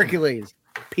 Hercules,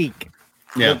 peak.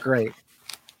 Yeah. Looked great.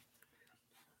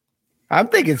 I'm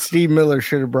thinking Steve Miller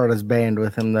should have brought his band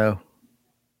with him, though.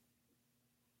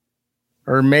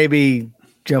 Or maybe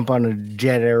jump on a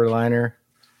jet airliner.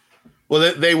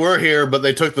 Well, they were here, but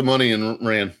they took the money and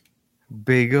ran.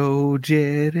 Big old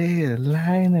jet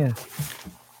airliner.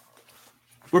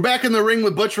 We're back in the ring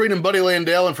with Butch Reed and Buddy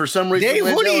Landell, and for some reason, Dave,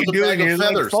 what are you doing? You're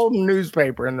feathers. like folding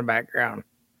newspaper in the background.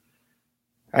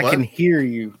 I can hear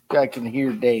you. I can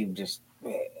hear Dave just.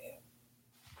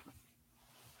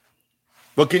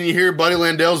 But can you hear Buddy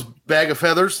Landell's bag of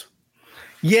feathers?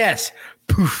 Yes.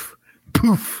 Poof,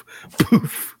 poof,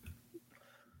 poof.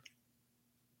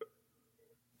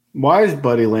 Why is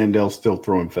Buddy Landell still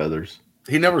throwing feathers?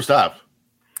 He never stopped.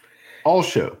 All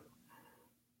show.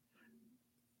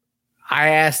 I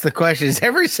asked the question, is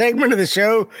every segment of the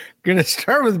show going to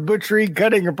start with Butch Reed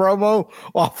cutting a promo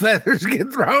while feathers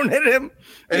get thrown at him?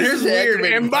 And here's weird.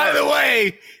 And by the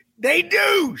way, they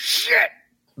do shit.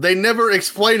 They never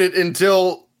explain it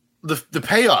until the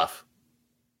payoff.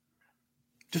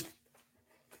 Just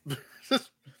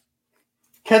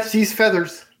catch these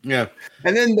feathers. Yeah.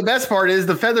 And then the best part is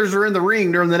the feathers are in the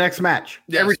ring during the next match.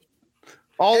 Yes.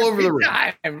 All over the ring.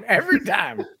 Every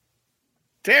time.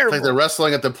 Terrible. It's like they're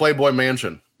wrestling at the Playboy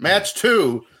Mansion. Match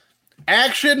 2.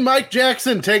 Action Mike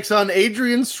Jackson takes on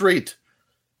Adrian Street.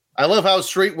 I love how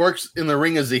Street works in the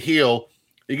ring as a heel.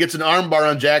 He gets an armbar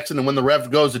on Jackson, and when the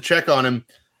ref goes to check on him,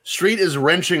 Street is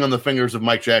wrenching on the fingers of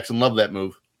Mike Jackson. Love that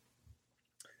move.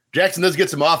 Jackson does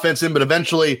get some offense in, but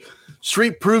eventually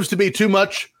Street proves to be too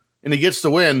much, and he gets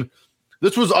the win.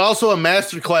 This was also a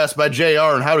masterclass by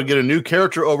JR on how to get a new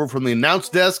character over from the announce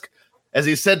desk, as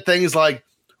he said things like,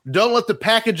 "Don't let the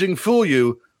packaging fool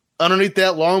you. Underneath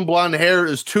that long blonde hair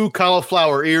is 2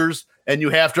 cauliflower ears, and you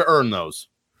have to earn those."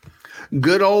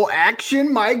 Good old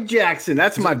Action Mike Jackson.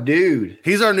 That's my dude.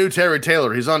 He's our new Terry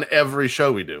Taylor. He's on every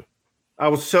show we do. I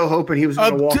was so hoping he was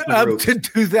going to walk the up ropes. to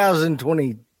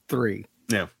 2023.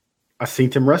 Yeah. I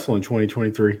seen him wrestle in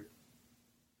 2023.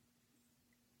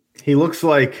 He looks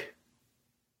like,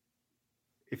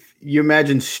 if you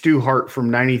imagine Stu Hart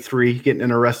from 93 getting in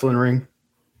a wrestling ring,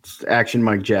 it's Action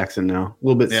Mike Jackson now. A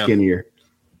little bit skinnier.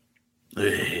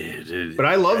 But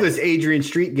I love this Adrian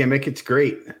Street gimmick. It's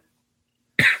great.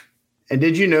 And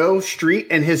did you know Street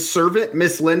and his servant,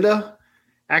 Miss Linda,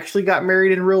 actually got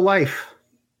married in real life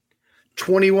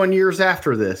 21 years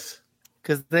after this?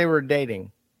 Because they were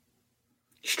dating.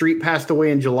 Street passed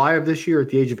away in July of this year at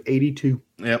the age of 82.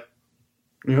 Yep.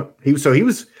 Yep. He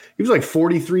was like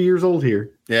 43 years old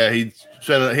here. Yeah, he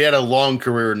had a long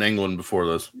career in England before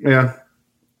this. Yeah.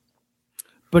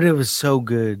 But it was so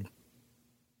good.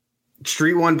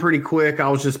 Street won pretty quick. I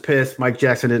was just pissed Mike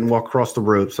Jackson didn't walk across the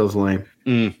ropes. That was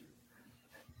lame.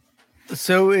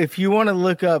 So if you want to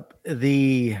look up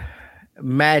the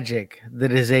magic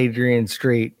that is Adrian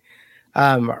Street,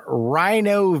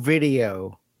 Rhino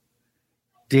Video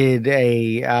did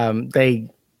they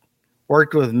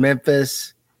worked with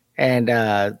Memphis and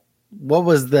what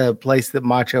was the place that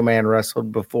Macho Man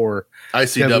wrestled before?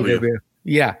 ICW. WWF?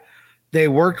 Yeah. They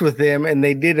worked with them and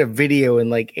they did a video in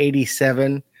like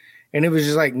 87 and it was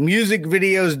just like music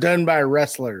videos done by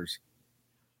wrestlers.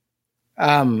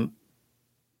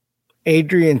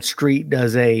 Adrian Street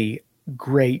does a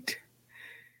great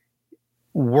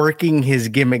working his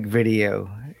gimmick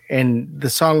video and the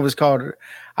song was called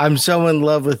I'm So in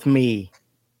Love with Me.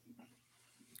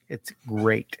 It's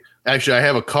great. Actually, I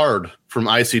have a card from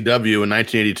ICW in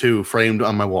 1982 framed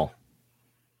on my wall.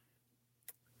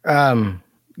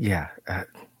 Yeah.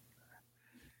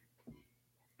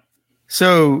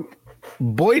 So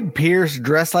Boyd Pierce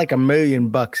dressed like $1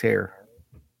 million here.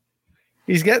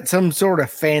 He's got some sort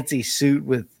of fancy suit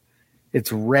with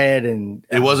it's red and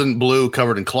it wasn't blue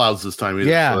covered in clouds this time either.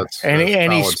 Yeah, so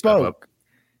and he spoke.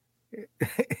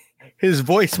 His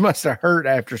voice must have hurt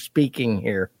after speaking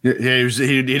here. Yeah,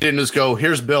 he didn't just go,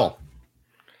 here's Bill.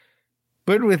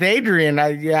 But with Adrian,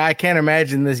 I can't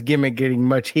imagine this gimmick getting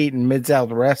much heat in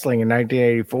Mid-South Wrestling in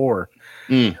 1984.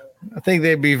 I think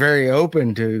they'd be very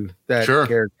open to that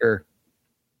character.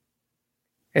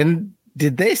 And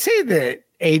did they say that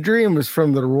Adrian was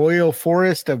from the Royal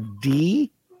Forest of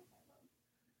D?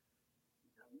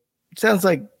 Sounds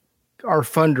like our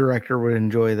fun director would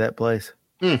enjoy that place.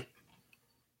 I'm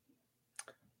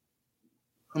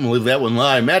going to leave that one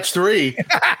live. Match 3.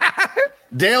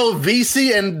 Dale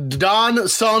Vesey and Don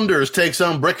Saunders takes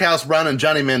on Brickhouse Brown and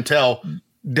Johnny Mantell.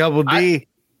 Double D.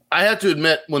 I have to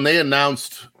admit, when they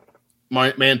announced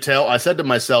Mantell, I said to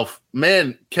myself,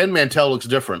 man, Ken Mantell looks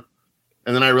different.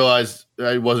 And then I realized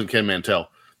it wasn't Ken Mantell.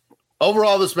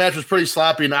 Overall, this match was pretty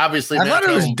sloppy, and obviously I thought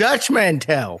it was Dutch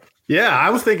Mantell. Yeah, I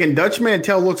was thinking Dutch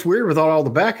Mantell looks weird without all the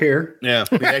back hair. Yeah,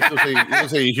 he actually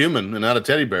looks like a human and not a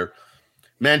teddy bear.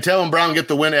 Mantell and Brown get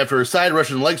the win after a side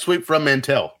Russian leg sweep from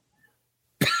Mantell.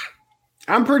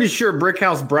 I'm pretty sure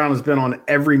Brickhouse Brown has been on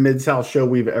every Mid-South show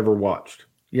we've ever watched.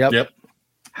 Yep.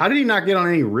 How did he not get on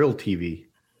any real TV?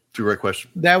 It's a great question.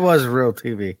 That was real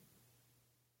TV.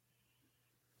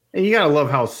 And you got to love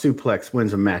how Suplex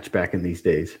wins a match back in these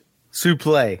days.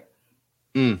 Suplex.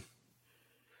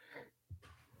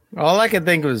 All I could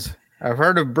think was, I've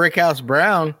heard of Brickhouse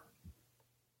Brown.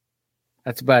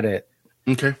 That's about it.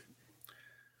 Okay.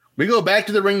 We go back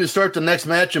to the ring to start the next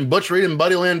match, and Butch Reed and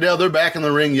Buddy Landell, they're back in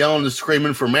the ring yelling and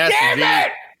screaming for Master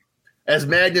G. As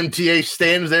Magnum TA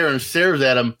stands there and stares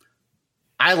at him.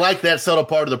 I like that subtle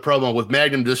part of the promo with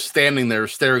Magnum just standing there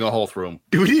staring a hole through him.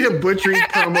 Do we need a Butch Reed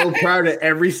promo prior to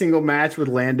every single match with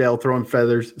Landell throwing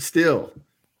feathers? Still.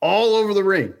 All over the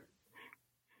ring.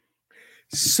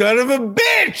 Son of a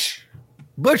bitch!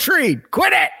 Butch Reed,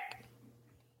 quit it!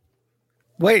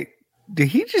 Wait, did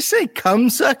he just say cum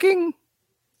sucking?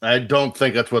 I don't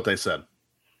think that's what they said.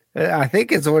 I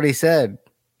think it's what he said.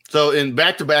 So in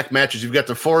back-to-back matches, you've got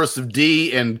the Forest of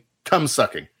D and cum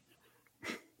sucking.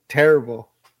 Terrible.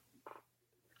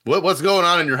 What's going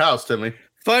on in your house, Timmy?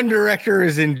 Fun director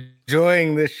is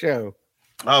enjoying this show.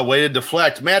 Oh, way to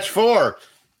deflect. Match 4.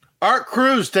 Art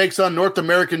Cruz takes on North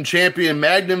American champion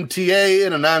Magnum TA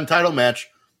in a non-title match.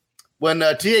 When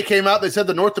TA came out, they said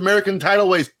the North American title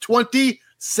weighs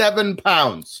 27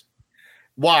 pounds.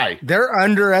 Why? They're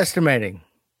underestimating.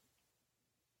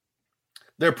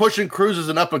 They're pushing Cruz as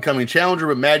an up-and-coming challenger,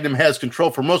 but Magnum has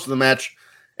control for most of the match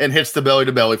and hits the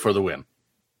belly-to-belly for the win.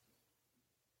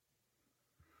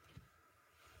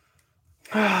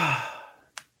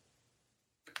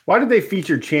 Why did they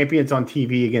feature champions on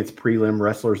TV against prelim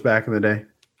wrestlers back in the day?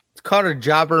 It's called a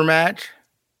jobber match.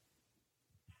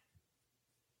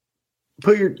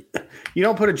 You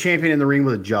don't put a champion in the ring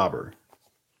with a jobber.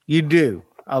 You do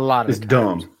a lot of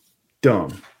times.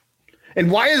 Dumb.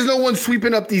 And why is no one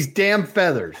sweeping up these damn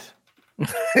feathers?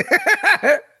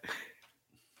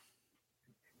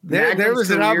 There was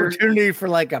an opportunity for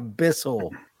like a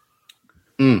Bissell.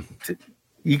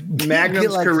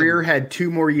 Magnum's career had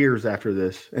 2 more years after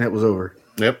this, and it was over.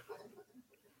 Yep.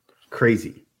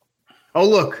 Crazy. Oh,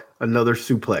 look. Another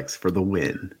suplex for the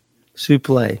win.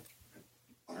 Suplex.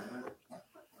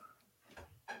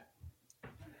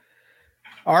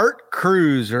 Art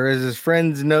Cruz, or as his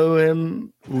friends know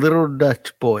him, Little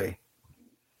Dutch Boy.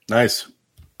 Nice.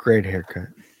 Great haircut.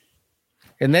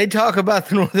 And they talk about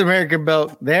the North American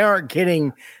belt. They aren't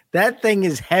kidding. That thing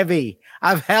is heavy.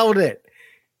 I've held it.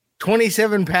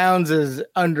 27 pounds is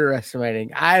underestimating.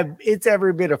 It's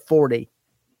every bit of 40.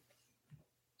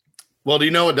 Well, do you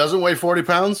know it doesn't weigh 40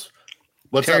 pounds?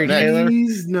 What's Terry up next? Taylor?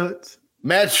 He's nuts.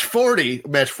 Match 5.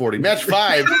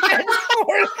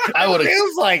 I would have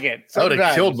feels like it.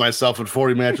 killed myself in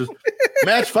 40 matches.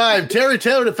 Match 5, Terry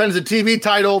Taylor defends the TV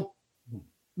title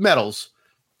medals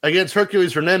against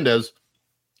Hercules Hernandez.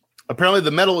 Apparently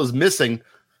the medal is missing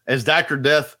as Dr.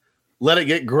 Death let it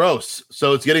get gross,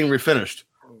 so it's getting refinished.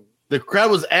 The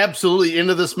crowd was absolutely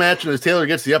into this match, and as Taylor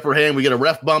gets the upper hand, we get a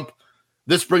ref bump.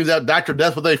 This brings out Dr.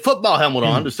 Death with a football helmet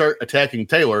on to start attacking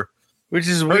Taylor. Which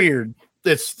is weird.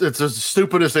 It's the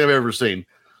stupidest thing I've ever seen.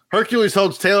 Hercules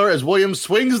holds Taylor as Williams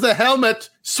swings the helmet,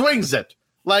 swings it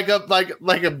like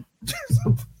a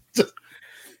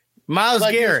Myles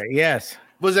Garrett, yes.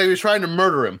 Was like he was trying to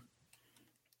murder him.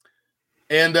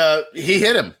 And he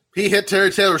hit him. He hit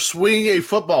Terry Taylor swinging a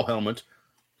football helmet.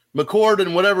 McCord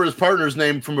and whatever his partner's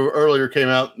name from earlier came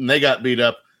out, and they got beat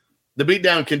up. The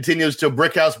beatdown continues till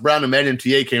Brickhouse Brown and Magnum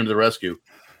TA came to the rescue.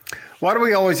 Why do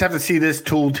we always have to see this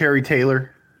tool, Terry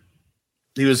Taylor?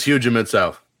 He was huge in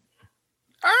Mid-South.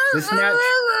 This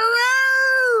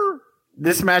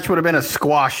match would have been a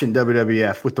squash in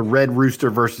WWF with the Red Rooster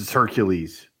versus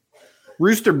Hercules.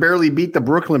 Rooster barely beat the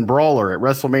Brooklyn Brawler at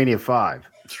WrestleMania 5.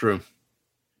 It's true.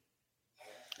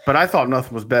 But I thought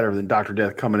nothing was better than Dr.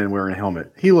 Death coming in wearing a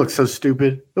helmet. He looked so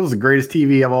stupid. It was the greatest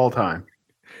TV of all time.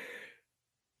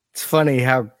 It's funny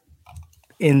how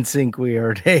in sync we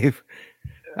are, Dave.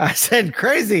 I said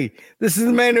crazy. This is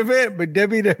the main event, but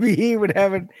WWE would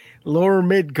have a lower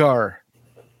mid car.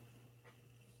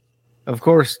 Of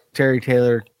course, Terry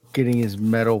Taylor getting his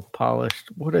metal polished.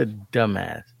 What a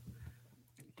dumbass.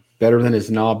 Better than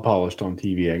his knob polished on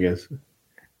TV, I guess.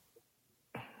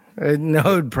 No,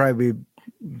 it'd probably be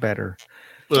better.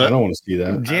 I don't want to see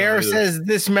that. JR says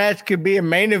this match could be a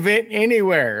main event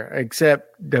anywhere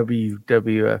except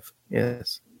WWF.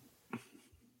 Yes.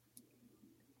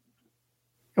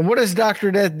 And what is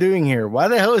Dr. Death doing here? Why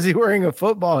the hell is he wearing a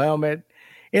football helmet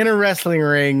in a wrestling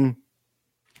ring?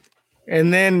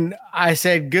 And then I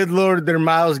said, good Lord, they're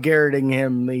Myles Garretting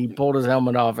him. He pulled his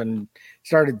helmet off and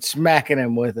started smacking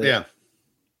him with it. Yeah.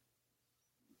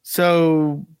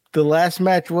 So the last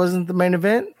match wasn't the main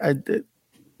event?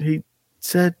 He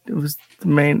said it was the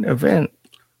main event.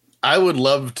 I would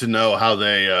love to know how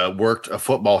they worked a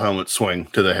football helmet swing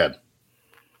to the head.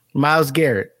 Myles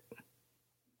Garrett.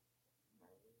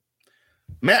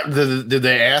 Matt, did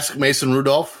they ask Mason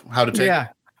Rudolph how to take it?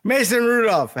 Mason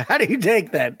Rudolph. How do you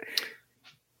take that?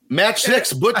 Match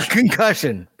 6, Butch. A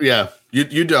concussion. Yeah,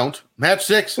 you don't. Match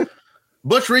 6,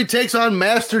 Butch Reed takes on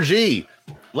Master G.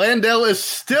 Landell is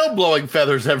still blowing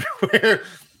feathers everywhere.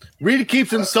 Reed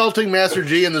keeps insulting Master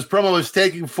G, and this promo is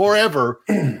taking forever.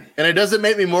 And it doesn't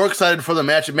make me more excited for the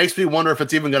match. It makes me wonder if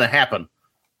it's even going to happen.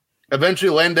 Eventually,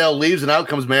 Landell leaves, and out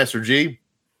comes Master G.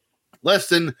 Less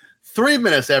than 3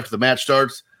 minutes after the match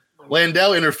starts,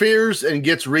 Landell interferes and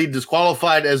gets Reed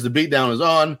disqualified as the beatdown is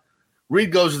on.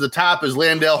 Reed goes to the top as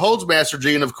Landell holds Master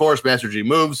G, and of course, Master G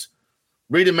moves.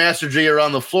 Reed and Master G are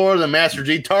on the floor. Then Master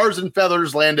G tars and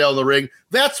feathers Landell in the ring.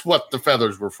 That's what the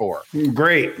feathers were for.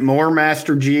 Great. More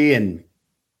Master G and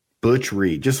Butch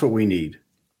Reed. Just what we need.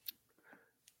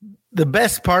 The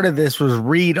best part of this was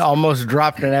Reed almost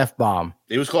dropped an F-bomb.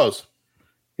 He was close.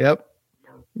 Yep.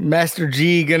 Master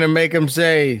G gonna make him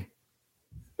say,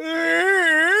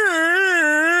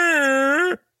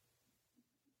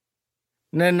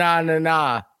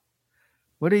 nah.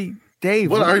 What are you,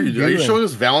 Dave? What are you doing? Are you doing? showing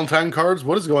us Valentine cards?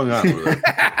 What is going on over there?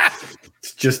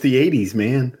 It's just the 80s,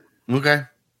 man. Okay.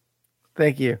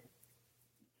 Thank you.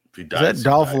 If he Is dies, that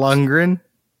Dolph he dies. Lundgren?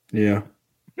 Yeah.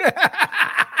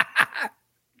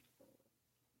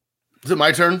 Is it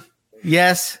my turn?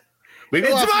 Yes. We go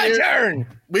It's off my the air- turn.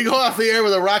 We go off the air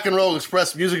with a Rock and Roll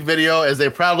Express music video as they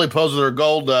proudly pose with their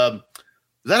gold. Is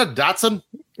that a Datsun?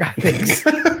 I think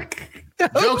so.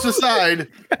 Jokes aside,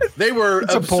 they were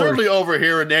It's a absurdly over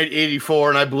here in 84,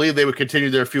 and I believe they would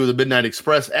continue their feud with the Midnight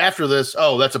Express after this.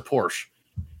 Oh, that's a Porsche.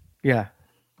 Yeah.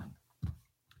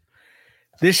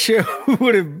 This show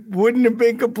wouldn't have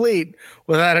been complete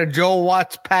without a Joel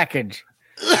Watts package.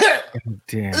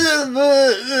 Damn.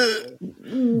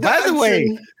 By the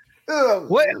way,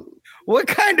 what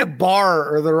kind of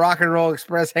bar are the Rock and Roll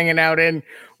Express hanging out in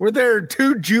where there are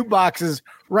two jukeboxes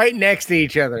right next to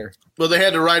each other? Well, they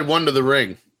had to ride one to the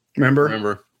ring.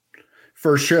 Remember?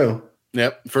 First show.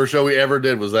 Yep. First show we ever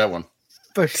did was that one.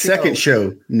 For show. Second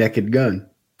show, Naked Gun.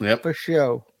 Yep. For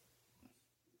show.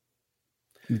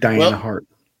 Diana Hart.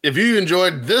 If you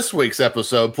enjoyed this week's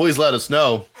episode, please let us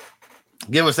know.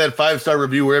 Give us that 5-star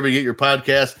review wherever you get your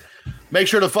podcast. Make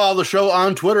sure to follow the show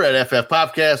on Twitter at FF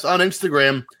Popcast, on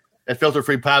Instagram at Filter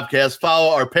Free Podcast.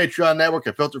 Follow our Patreon network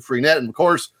at Filter Free Net, and of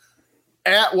course,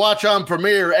 at Watch on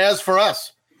Premiere. As for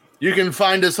us, you can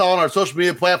find us all on our social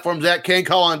media platforms at Ken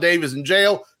Call on Dave is in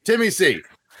jail. Timmy C.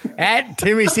 At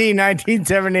Timmy C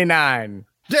 1979.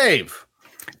 Dave.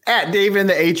 At Dave in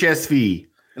the HSV.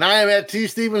 And I am at T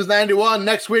Stevens 91.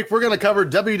 Next week, we're going to cover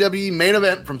WWE main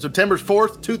event from September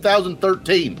 4th,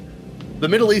 2013. The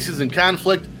Middle East is in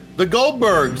conflict. The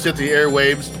Goldbergs hit the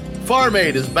airwaves. Farm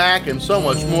Aid is back, and so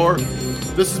much more.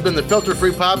 This has been the Filter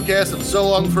Free Podcast, and so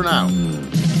long for now.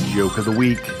 Joke of the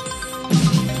week.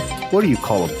 What do you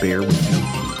call a bear with no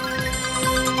teeth?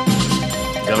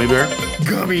 Gummy bear?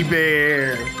 Gummy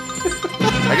bear.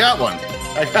 I got one.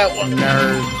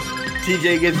 Nerd.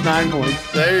 TJ gets 9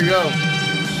 points. There you go.